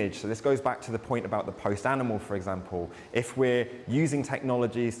our image. So this goes back to the point about the post-animal, for example. If we're using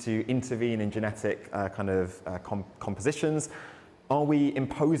technologies to intervene in genetic compositions, are we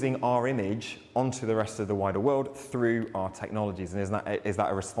imposing our image onto the rest of the wider world through our technologies? And is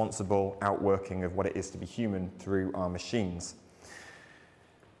that a responsible outworking of what it is to be human through our machines?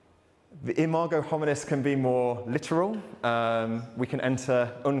 The imago hominis can be more literal. We can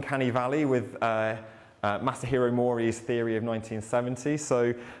enter uncanny valley with Masahiro Mori's theory of 1970.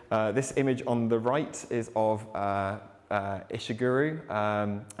 So this image on the right is of Ishiguro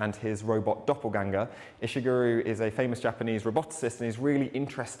and his robot doppelganger. Ishiguro is a famous Japanese roboticist, and he's really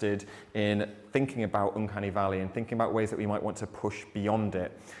interested in thinking about uncanny valley and thinking about ways that we might want to push beyond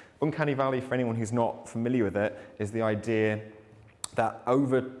it. Uncanny valley, for anyone who's not familiar with it, is the idea that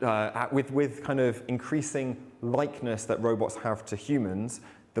with kind of increasing likeness that robots have to humans,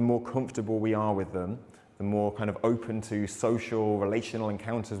 the more comfortable we are with them, the more kind of open to social, relational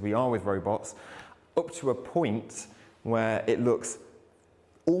encounters we are with robots, up to a point where it looks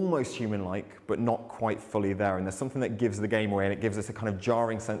almost human-like, but not quite fully there. And there's something that gives the game away, and it gives us a kind of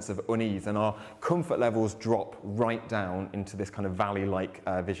jarring sense of unease, and our comfort levels drop right down into this kind of valley-like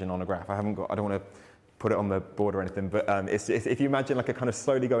vision on a graph. I don't want to put it on the board or anything, but if you imagine like a kind of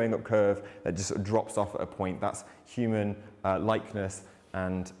slowly going up curve that just sort of drops off at a point, that's human likeness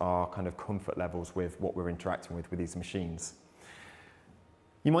and our kind of comfort levels with what we're interacting with these machines.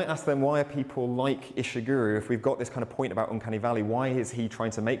 You might ask them, why are people like Ishiguro? If we've got this kind of point about uncanny valley, why is he trying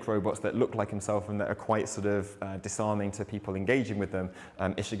to make robots that look like himself and that are quite sort of disarming to people engaging with them?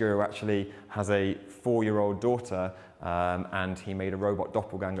 Ishiguro actually has a 4-year-old daughter, and he made a robot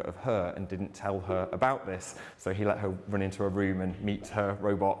doppelganger of her and didn't tell her about this. So he let her run into a room and meet her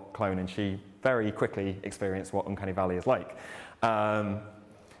robot clone, and she very quickly experienced what uncanny valley is like.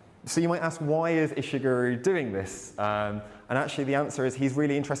 So you might ask, why is Ishiguro doing this? And actually the answer is he's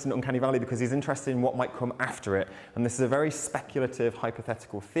really interested in uncanny valley because he's interested in what might come after it. And this is a very speculative,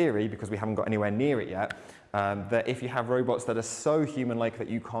 hypothetical theory, because we haven't got anywhere near it yet, that if you have robots that are so human-like that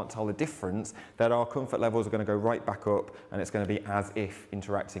you can't tell the difference, that our comfort levels are going to go right back up, and it's going to be as if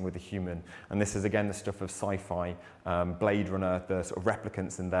interacting with a human. And this is, again, the stuff of sci-fi, Blade Runner, the sort of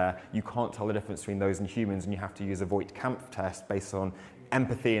replicants in there. You can't tell the difference between those and humans, and you have to use a Voight-Kampff test based on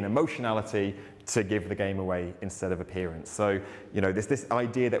empathy and emotionality to give the game away instead of appearance. So, you know, there's this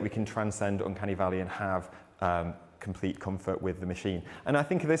idea that we can transcend uncanny valley and have complete comfort with the machine. And I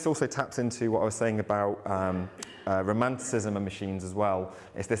think this also taps into what I was saying about romanticism and machines as well.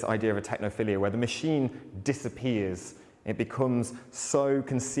 It's this idea of a technophilia where the machine disappears It becomes so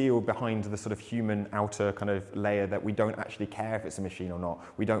concealed behind the sort of human outer kind of layer that we don't actually care if it's a machine or not.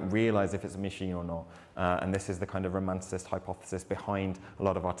 We don't realize if it's a machine or not. And this is the kind of romanticist hypothesis behind a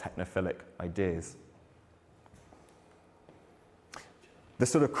lot of our technophilic ideas. The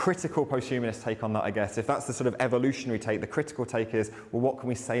sort of critical posthumanist take on that, I guess, if that's the sort of evolutionary take, the critical take is, well, what can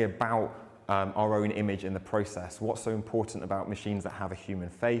we say about our own image in the process? What's so important about machines that have a human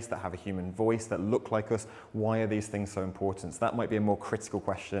face, that have a human voice, that look like us? Why are these things so important? So that might be a more critical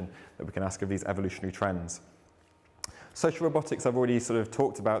question that we can ask of these evolutionary trends. Social robotics I've already sort of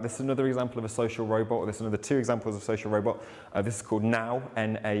talked about. This is another example of a social robot, or this is another two examples of social robot. This is called Now,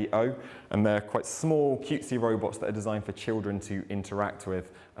 N-A-O, and they're quite small, cutesy robots that are designed for children to interact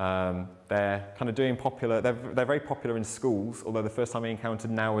with. They're kind of doing popular, they're very popular in schools, although the first time I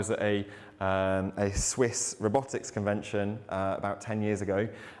encountered Now was at a Swiss robotics convention about 10 years ago,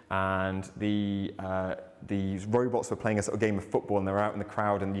 and these robots were playing a sort of game of football, and they were out in the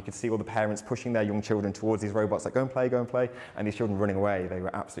crowd, and you could see all the parents pushing their young children towards these robots, like, go and play, and these children running away. They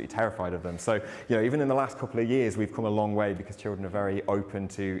were absolutely terrified of them. So, you know, even in the last couple of years, we've come a long way because children are very open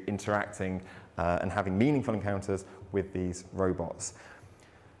to interacting and having meaningful encounters with these robots.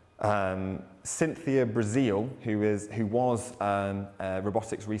 Cynthia Brazil, who was a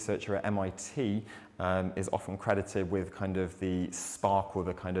robotics researcher at MIT, is often credited with kind of the spark or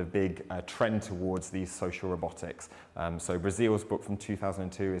the kind of big trend towards these social robotics. So Brazil's book from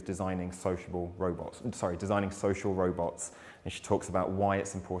 2002 is Designing Social Robots, and she talks about why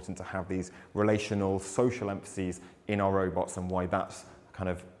it's important to have these relational social emphases in our robots and why that's kind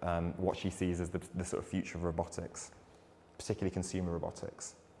of what she sees as the sort of future of robotics, particularly consumer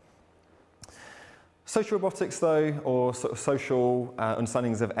robotics. Social robotics, though, or sort of social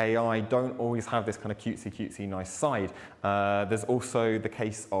understandings of AI don't always have this kind of cutesy nice side. There's also the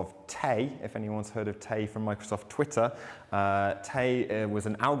case of Tay, if anyone's heard of Tay from Microsoft Twitter. Tay was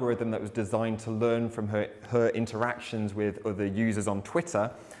an algorithm that was designed to learn from her interactions with other users on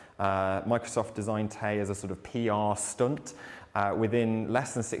Twitter. Microsoft designed Tay as a sort of PR stunt. Within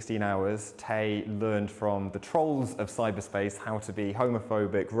less than 16 hours, Tay learned from the trolls of cyberspace how to be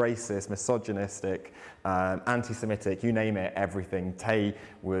homophobic, racist, misogynistic, anti-Semitic, you name it, everything. Tay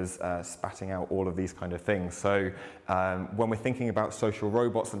was spatting out all of these kind of things. So when we're thinking about social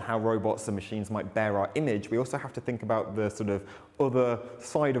robots and how robots and machines might bear our image, we also have to think about the sort of other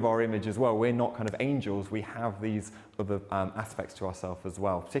side of our image as well. We're not kind of angels, we have these other aspects to ourselves as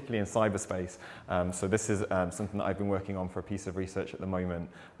well, particularly in cyberspace. So this is something that I've been working on for a piece of research at the moment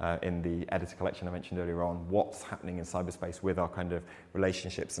in the editor collection I mentioned earlier on. What's happening in cyberspace with our kind of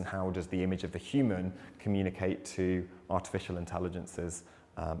relationships, and how does the image of the human communicate to artificial intelligences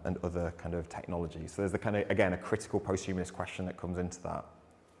and other kind of technologies. So there's the kind of, again, a critical posthumanist question that comes into that.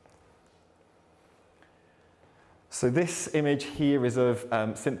 So this image here is of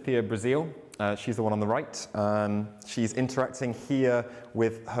Cynthia Brazil. She's the one on the right. She's interacting here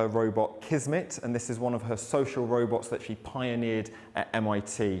with her robot Kismet, and this is one of her social robots that she pioneered at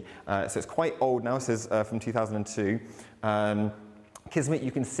MIT. So it's quite old now. This is from 2002. Kismet,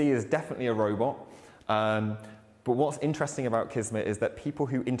 you can see, is definitely a robot. But what's interesting about Kismet is that people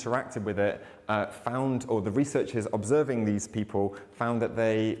who interacted with it found, or the researchers observing these people, found that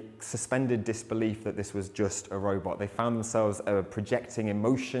they suspended disbelief that this was just a robot. They found themselves projecting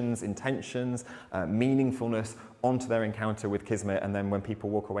emotions, intentions, meaningfulness onto their encounter with Kismet, and then when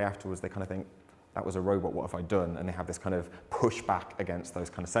people walk away afterwards, they kind of think, that was a robot, what have I done? And they have this kind of pushback against those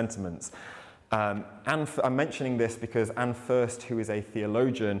kind of sentiments. I'm mentioning this because Anne First, who is a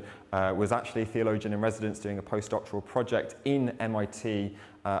theologian, was actually a theologian in residence doing a postdoctoral project in MIT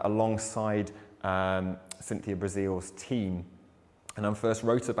alongside Cynthia Brazil's team. And Anne First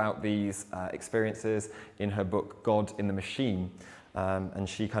wrote about these experiences in her book, God in the Machine. And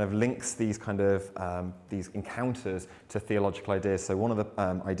she kind of links these kind of these encounters to theological ideas. So one of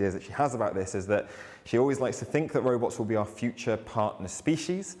the ideas that she has about this is that she always likes to think that robots will be our future partner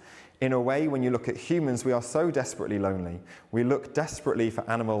species. In a way, when you look at humans, we are so desperately lonely. We look desperately for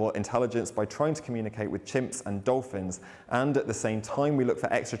animal intelligence by trying to communicate with chimps and dolphins, and at the same time, we look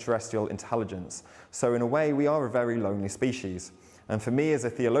for extraterrestrial intelligence. So in a way, we are a very lonely species. And for me as a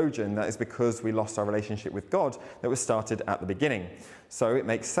theologian, that is because we lost our relationship with God that was started at the beginning. So it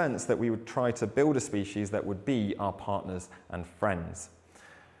makes sense that we would try to build a species that would be our partners and friends.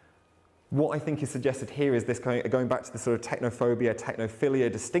 What I think is suggested here is this going back to the sort of technophobia,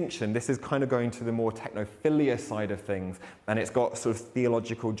 technophilia distinction. This is kind of going to the more technophilia side of things, and it's got sort of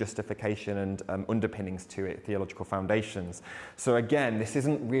theological justification and underpinnings to it, theological foundations. So again, this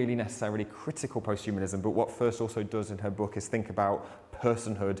isn't really necessarily critical posthumanism, but what First also does in her book is think about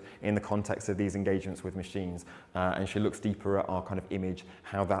personhood in the context of these engagements with machines. And she looks deeper at our kind of image,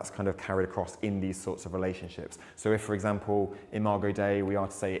 how that's kind of carried across in these sorts of relationships. So if, for example, Imago Dei, we are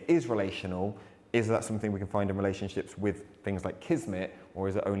to say it is relational, is that something we can find in relationships with things like kismet, or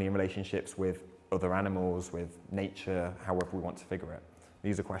is it only in relationships with other animals, with nature, however we want to figure it?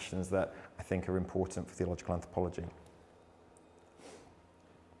 These are questions that I think are important for theological anthropology.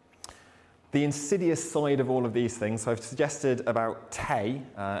 The insidious side of all of these things, so I've suggested about te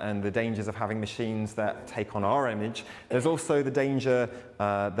and the dangers of having machines that take on our image. There's also the danger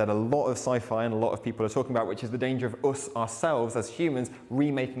that a lot of sci-fi and a lot of people are talking about, which is the danger of us ourselves as humans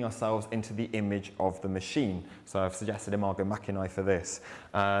remaking ourselves into the image of the machine. So I've suggested imago machinae for this.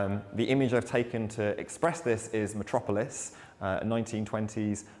 The image I've taken to express this is Metropolis, a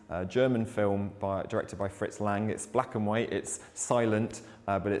 1920s German film directed by Fritz Lang. It's black and white, it's silent,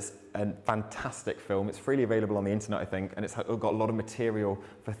 but it's a fantastic film. It's freely available on the internet, I think, and it's got a lot of material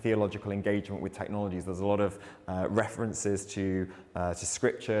for theological engagement with technologies. There's a lot of references to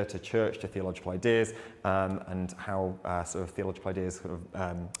scripture, to church, to theological ideas, and how sort of theological ideas sort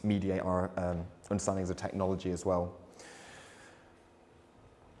of mediate our understandings of technology as well.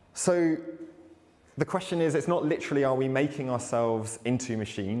 So the question is, it's not literally are we making ourselves into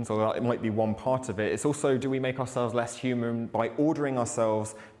machines, although it might be one part of it. It's also, do we make ourselves less human by ordering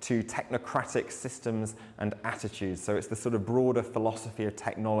ourselves to technocratic systems and attitudes? So it's the sort of broader philosophy of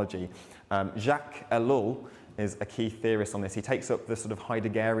technology. Jacques Ellul is a key theorist on this. He takes up the sort of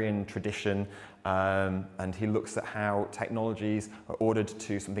Heideggerian tradition, and he looks at how technologies are ordered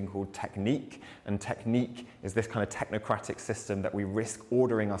to something called technique, and technique is this kind of technocratic system that we risk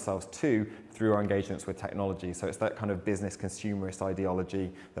ordering ourselves to through our engagements with technology. So it's that kind of business consumerist ideology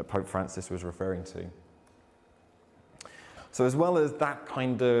that Pope Francis was referring to. So as well as that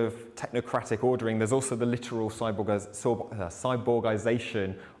kind of technocratic ordering, there's also the literal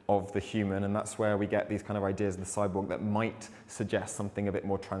cyborgization of the human, and that's where we get these kind of ideas of the cyborg that might suggest something a bit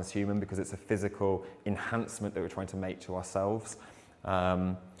more transhuman because it's a physical enhancement that we're trying to make to ourselves.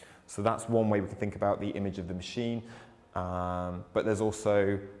 So that's one way we can think about the image of the machine, but there's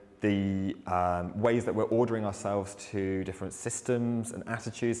also the ways that we're ordering ourselves to different systems and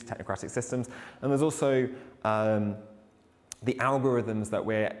attitudes, technocratic systems, and there's also the algorithms that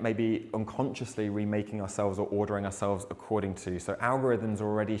we're maybe unconsciously remaking ourselves or ordering ourselves according to. So algorithms are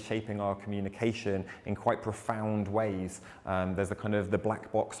already shaping our communication in quite profound ways. There's the kind of the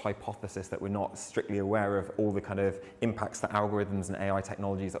black box hypothesis that we're not strictly aware of all the kind of impacts that algorithms and AI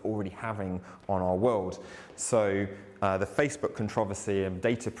technologies are already having on our world. So the Facebook controversy and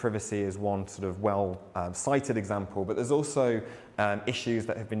data privacy is one sort of well-cited example, but there's also issues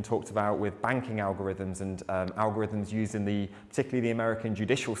that have been talked about with banking algorithms and algorithms used in particularly the American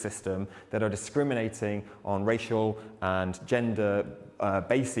judicial system that are discriminating on racial and gender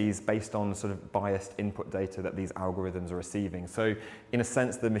bases based on sort of biased input data that these algorithms are receiving. So in a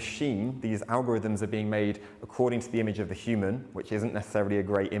sense, the machine, these algorithms are being made according to the image of the human, which isn't necessarily a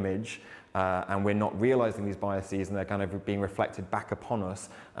great image, and we're not realizing these biases, and they're kind of being reflected back upon us,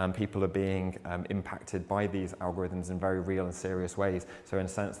 and people are being impacted by these algorithms in very real and serious ways. So in a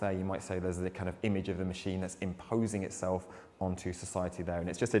sense there, you might say there's the kind of image of the machine that's imposing itself onto society there, and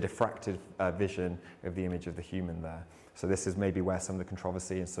it's just a diffracted vision of the image of the human there. So this is maybe where some of the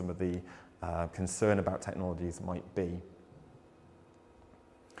controversy and some of the concern about technologies might be.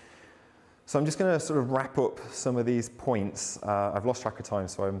 So I'm just going to sort of wrap up some of these points. I've lost track of time,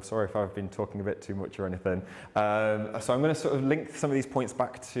 so I'm sorry if I've been talking a bit too much or anything. So I'm going to sort of link some of these points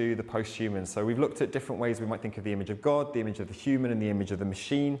back to the posthuman. So we've looked at different ways we might think of the image of God, the image of the human, and the image of the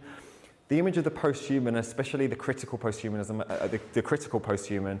machine. The image of the posthuman, especially the critical posthumanism, the critical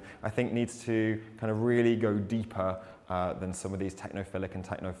posthuman, I think needs to kind of really go deeper than some of these technophilic and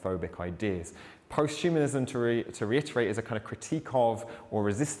technophobic ideas. Posthumanism, to reiterate, is a kind of critique of or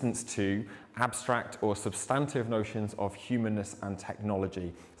resistance to abstract or substantive notions of humanness and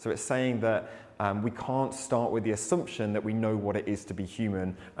technology. So it's saying that we can't start with the assumption that we know what it is to be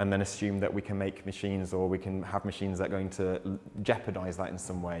human and then assume that we can make machines or we can have machines that are going to jeopardize that in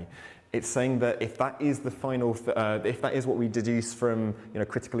some way. It's saying that if that is the final, if that is what we deduce from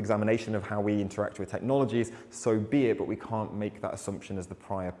critical examination of how we interact with technologies, so be it, but we can't make that assumption as the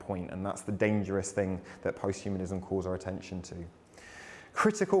prior point, and that's the dangerous thing that posthumanism calls our attention to.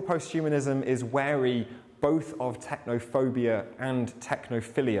 Critical posthumanism is wary both of technophobia and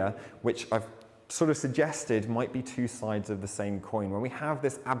technophilia, which I've sort of suggested might be two sides of the same coin. When we have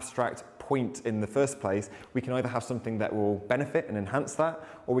this abstract point in the first place, we can either have something that will benefit and enhance that,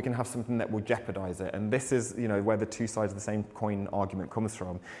 or we can have something that will jeopardize it. And this is, where the two sides of the same coin argument comes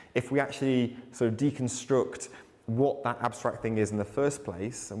from. If we actually sort of deconstruct what that abstract thing is in the first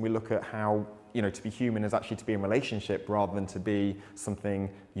place, and we look at how, to be human is actually to be in relationship rather than to be something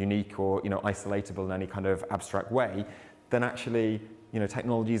unique or, isolatable in any kind of abstract way, then actually,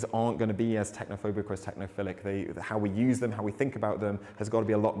 technologies aren't going to be as technophobic or as technophilic. How we use them, how we think about them, has got to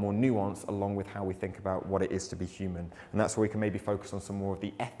be a lot more nuanced along with how we think about what it is to be human. And that's where we can maybe focus on some more of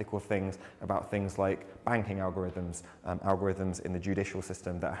the ethical things about things like banking algorithms, algorithms in the judicial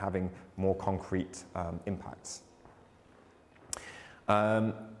system that are having more concrete impacts.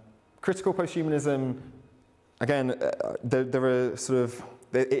 Critical posthumanism, again, there are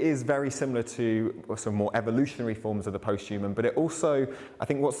it is very similar to some more evolutionary forms of the posthuman, but it also, I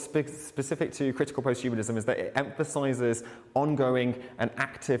think what's specific to critical posthumanism is that it emphasizes ongoing and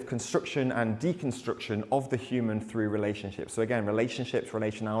active construction and deconstruction of the human through relationships. So again, relationships,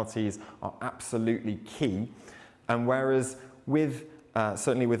 relationalities are absolutely key. And whereas with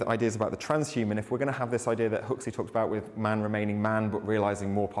certainly with ideas about the transhuman, if we're going to have this idea that Huxley talked about with man remaining man but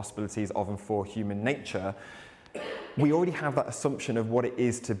realizing more possibilities of and for human nature, we already have that assumption of what it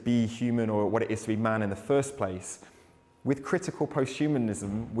is to be human or what it is to be man in the first place. With critical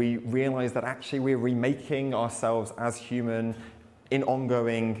posthumanism, we realize that actually we're remaking ourselves as human in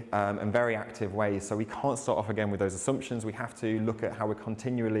ongoing and very active ways. So we can't start off again with those assumptions. We have to look at how we're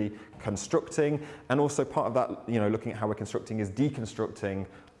continually constructing, and also part of that, looking at how we're constructing is deconstructing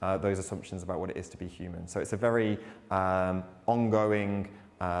those assumptions about what it is to be human. So it's a very ongoing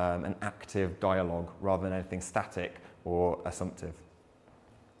an active dialogue rather than anything static or assumptive.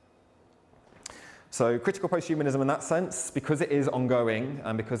 So critical posthumanism in that sense, because it is ongoing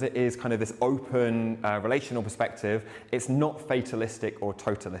and because it is kind of this open relational perspective, it's not fatalistic or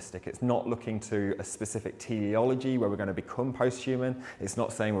totalistic. It's not looking to a specific teleology where we're going to become posthuman. It's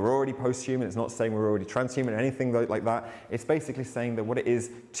not saying we're already posthuman. It's not saying we're already transhuman or anything like that. It's basically saying that what it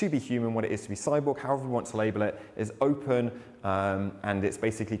is to be human, what it is to be cyborg, however we want to label it, is open, and it's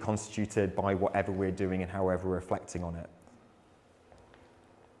basically constituted by whatever we're doing and however we're reflecting on it.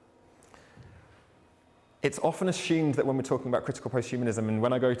 It's often assumed that when we're talking about critical posthumanism, and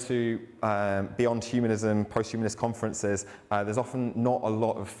when I go to beyond humanism, posthumanist conferences, there's often not a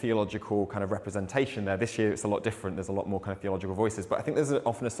lot of theological kind of representation there. This year it's a lot different. There's a lot more kind of theological voices. But I think there's an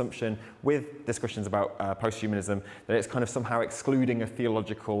often assumption with discussions about posthumanism that it's kind of somehow excluding of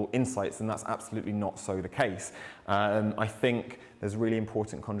theological insights, and that's absolutely not so the case. I think there's really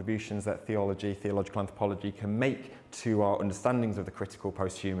important contributions that theology, theological anthropology can make to our understandings of the critical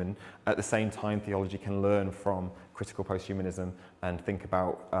posthuman. At the same time, theology can learn from critical posthumanism and think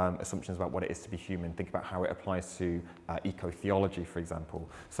about assumptions about what it is to be human, think about how it applies to eco-theology, for example.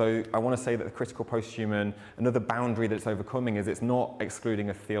 So I want to say that the critical posthuman, another boundary that it's overcoming is it's not excluding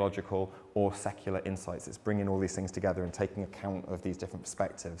of theological or secular insights. It's bringing all these things together and taking account of these different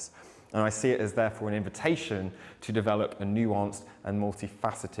perspectives. And I see it as therefore an invitation to develop a nuanced and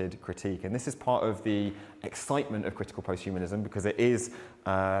multifaceted critique. And this is part of the excitement of critical posthumanism because it is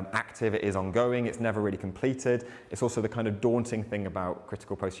active, it is ongoing, it's never really completed. It's also the kind of daunting thing about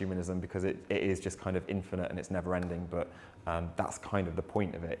critical posthumanism because it is just kind of infinite and it's never ending. But that's kind of the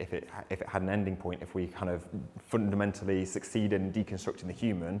point of it. If it had an ending point, if we kind of fundamentally succeed in deconstructing the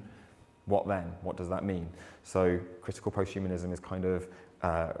human, what then? What does that mean? So critical posthumanism is kind of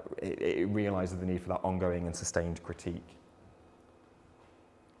it realizes the need for that ongoing and sustained critique.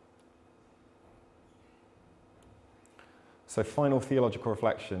 So final theological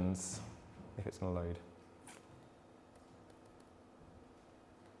reflections, if it's going to load.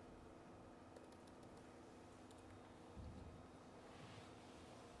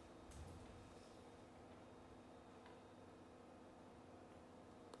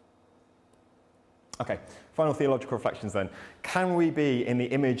 Okay, final theological reflections then. Can we be in the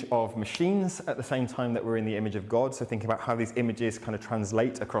image of machines at the same time that we're in the image of God? So thinking about how these images kind of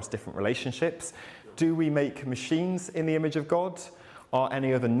translate across different relationships. Do we make machines in the image of God? Are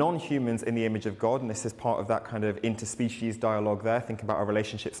any other non-humans in the image of God? And this is part of that kind of interspecies dialogue there. Think about our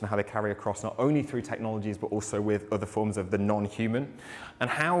relationships and how they carry across not only through technologies, but also with other forms of the non-human. And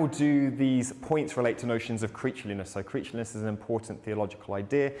how do these points relate to notions of creatureliness? So creatureliness is an important theological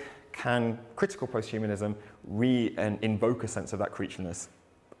idea. Can critical posthumanism invoke a sense of that creatureliness?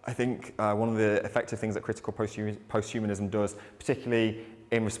 I think one of the effective things that critical posthumanism does, particularly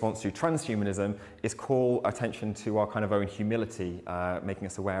in response to transhumanism, is call attention to our kind of own humility, making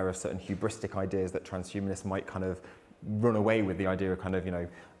us aware of certain hubristic ideas that transhumanists might kind of run away with the idea of kind of,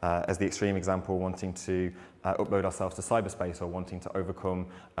 as the extreme example, wanting to upload ourselves to cyberspace or wanting to overcome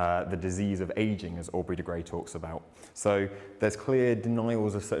the disease of aging, as Aubrey de Grey talks about. So there's clear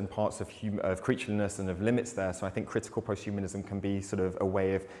denials of certain parts of creatureliness and of limits there. So I think critical posthumanism can be sort of a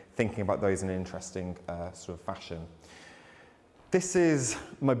way of thinking about those in an interesting sort of fashion. This is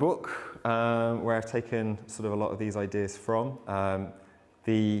my book, where I've taken sort of a lot of these ideas from.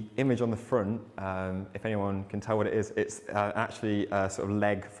 The image on the front, if anyone can tell what it is, it's actually a sort of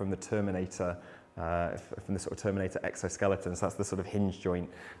leg from the Terminator, from the sort of Terminator exoskeleton. So that's the sort of hinge joint.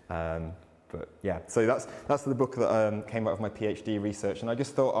 But yeah, so that's the book that came out of my PhD research. And I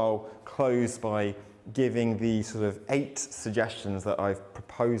just thought I'll close by giving the sort of 8 suggestions that I've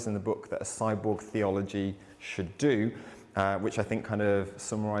proposed in the book that a cyborg theology should do. Which I think kind of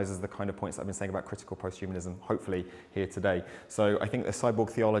summarizes the kind of points that I've been saying about critical posthumanism, hopefully, here today. So I think the cyborg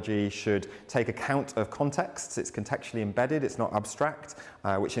theology should take account of contexts. It's contextually embedded, it's not abstract,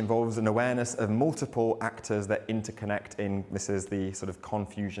 which involves an awareness of multiple actors that interconnect in, this is the sort of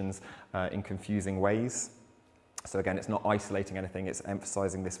confusions in confusing ways. So again, it's not isolating anything, it's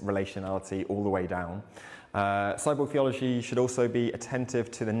emphasizing this relationality all the way down. Cyborg theology should also be attentive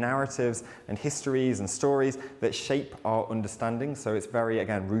to the narratives and histories and stories that shape our understanding. So it's very,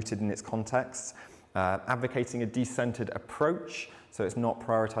 again, rooted in its context. Advocating a decentered approach. So it's not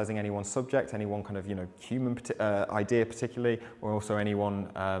prioritizing any one subject, any one kind of, human idea particularly, or also any one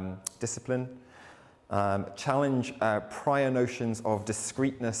discipline. Challenge prior notions of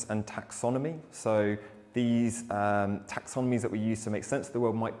discreteness and taxonomy. So these taxonomies that we use to make sense of the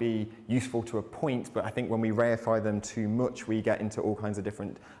world might be useful to a point, but I think when we reify them too much, we get into all kinds of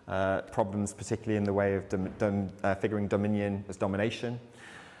different problems, particularly in the way of figuring dominion as domination.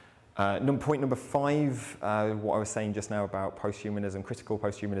 Point number 5, what I was saying just now about posthumanism, critical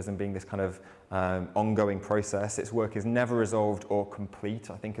posthumanism being this kind of ongoing process. Its work is never resolved or complete.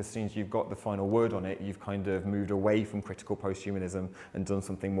 I think as soon as you've got the final word on it, you've kind of moved away from critical posthumanism and done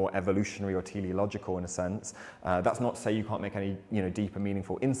something more evolutionary or teleological in a sense. That's not to say you can't make any deeper,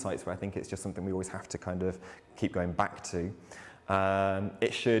 meaningful insights, but I think it's just something we always have to kind of keep going back to.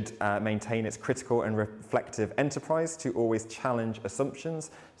 It should maintain its critical and reflective enterprise to always challenge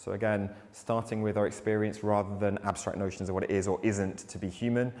assumptions. So again, starting with our experience rather than abstract notions of what it is or isn't to be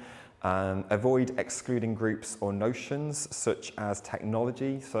human. Avoid excluding groups or notions such as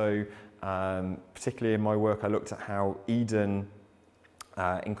technology. So particularly in my work, I looked at how Eden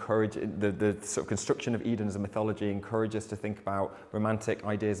the sort of construction of Eden as a mythology encourages us to think about romantic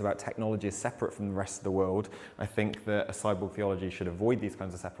ideas about technology as separate from the rest of the world. I think that a cyborg theology should avoid these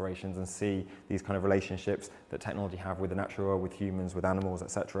kinds of separations and see these kind of relationships that technology have with the natural world, with humans, with animals,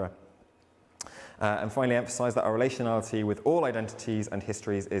 etc. And finally, emphasize that our relationality with all identities and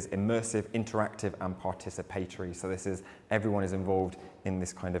histories is immersive, interactive, and participatory. So this is, everyone is involved in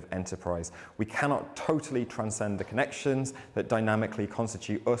this kind of enterprise. We cannot totally transcend the connections that dynamically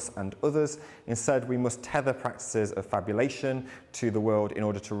constitute us and others. Instead, we must tether practices of fabulation to the world in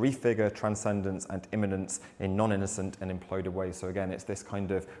order to refigure transcendence and immanence in non-innocent and imploded ways. So again, it's this kind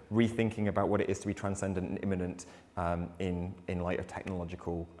of rethinking about what it is to be transcendent and immanent in light of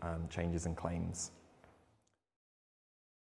technological changes and claims.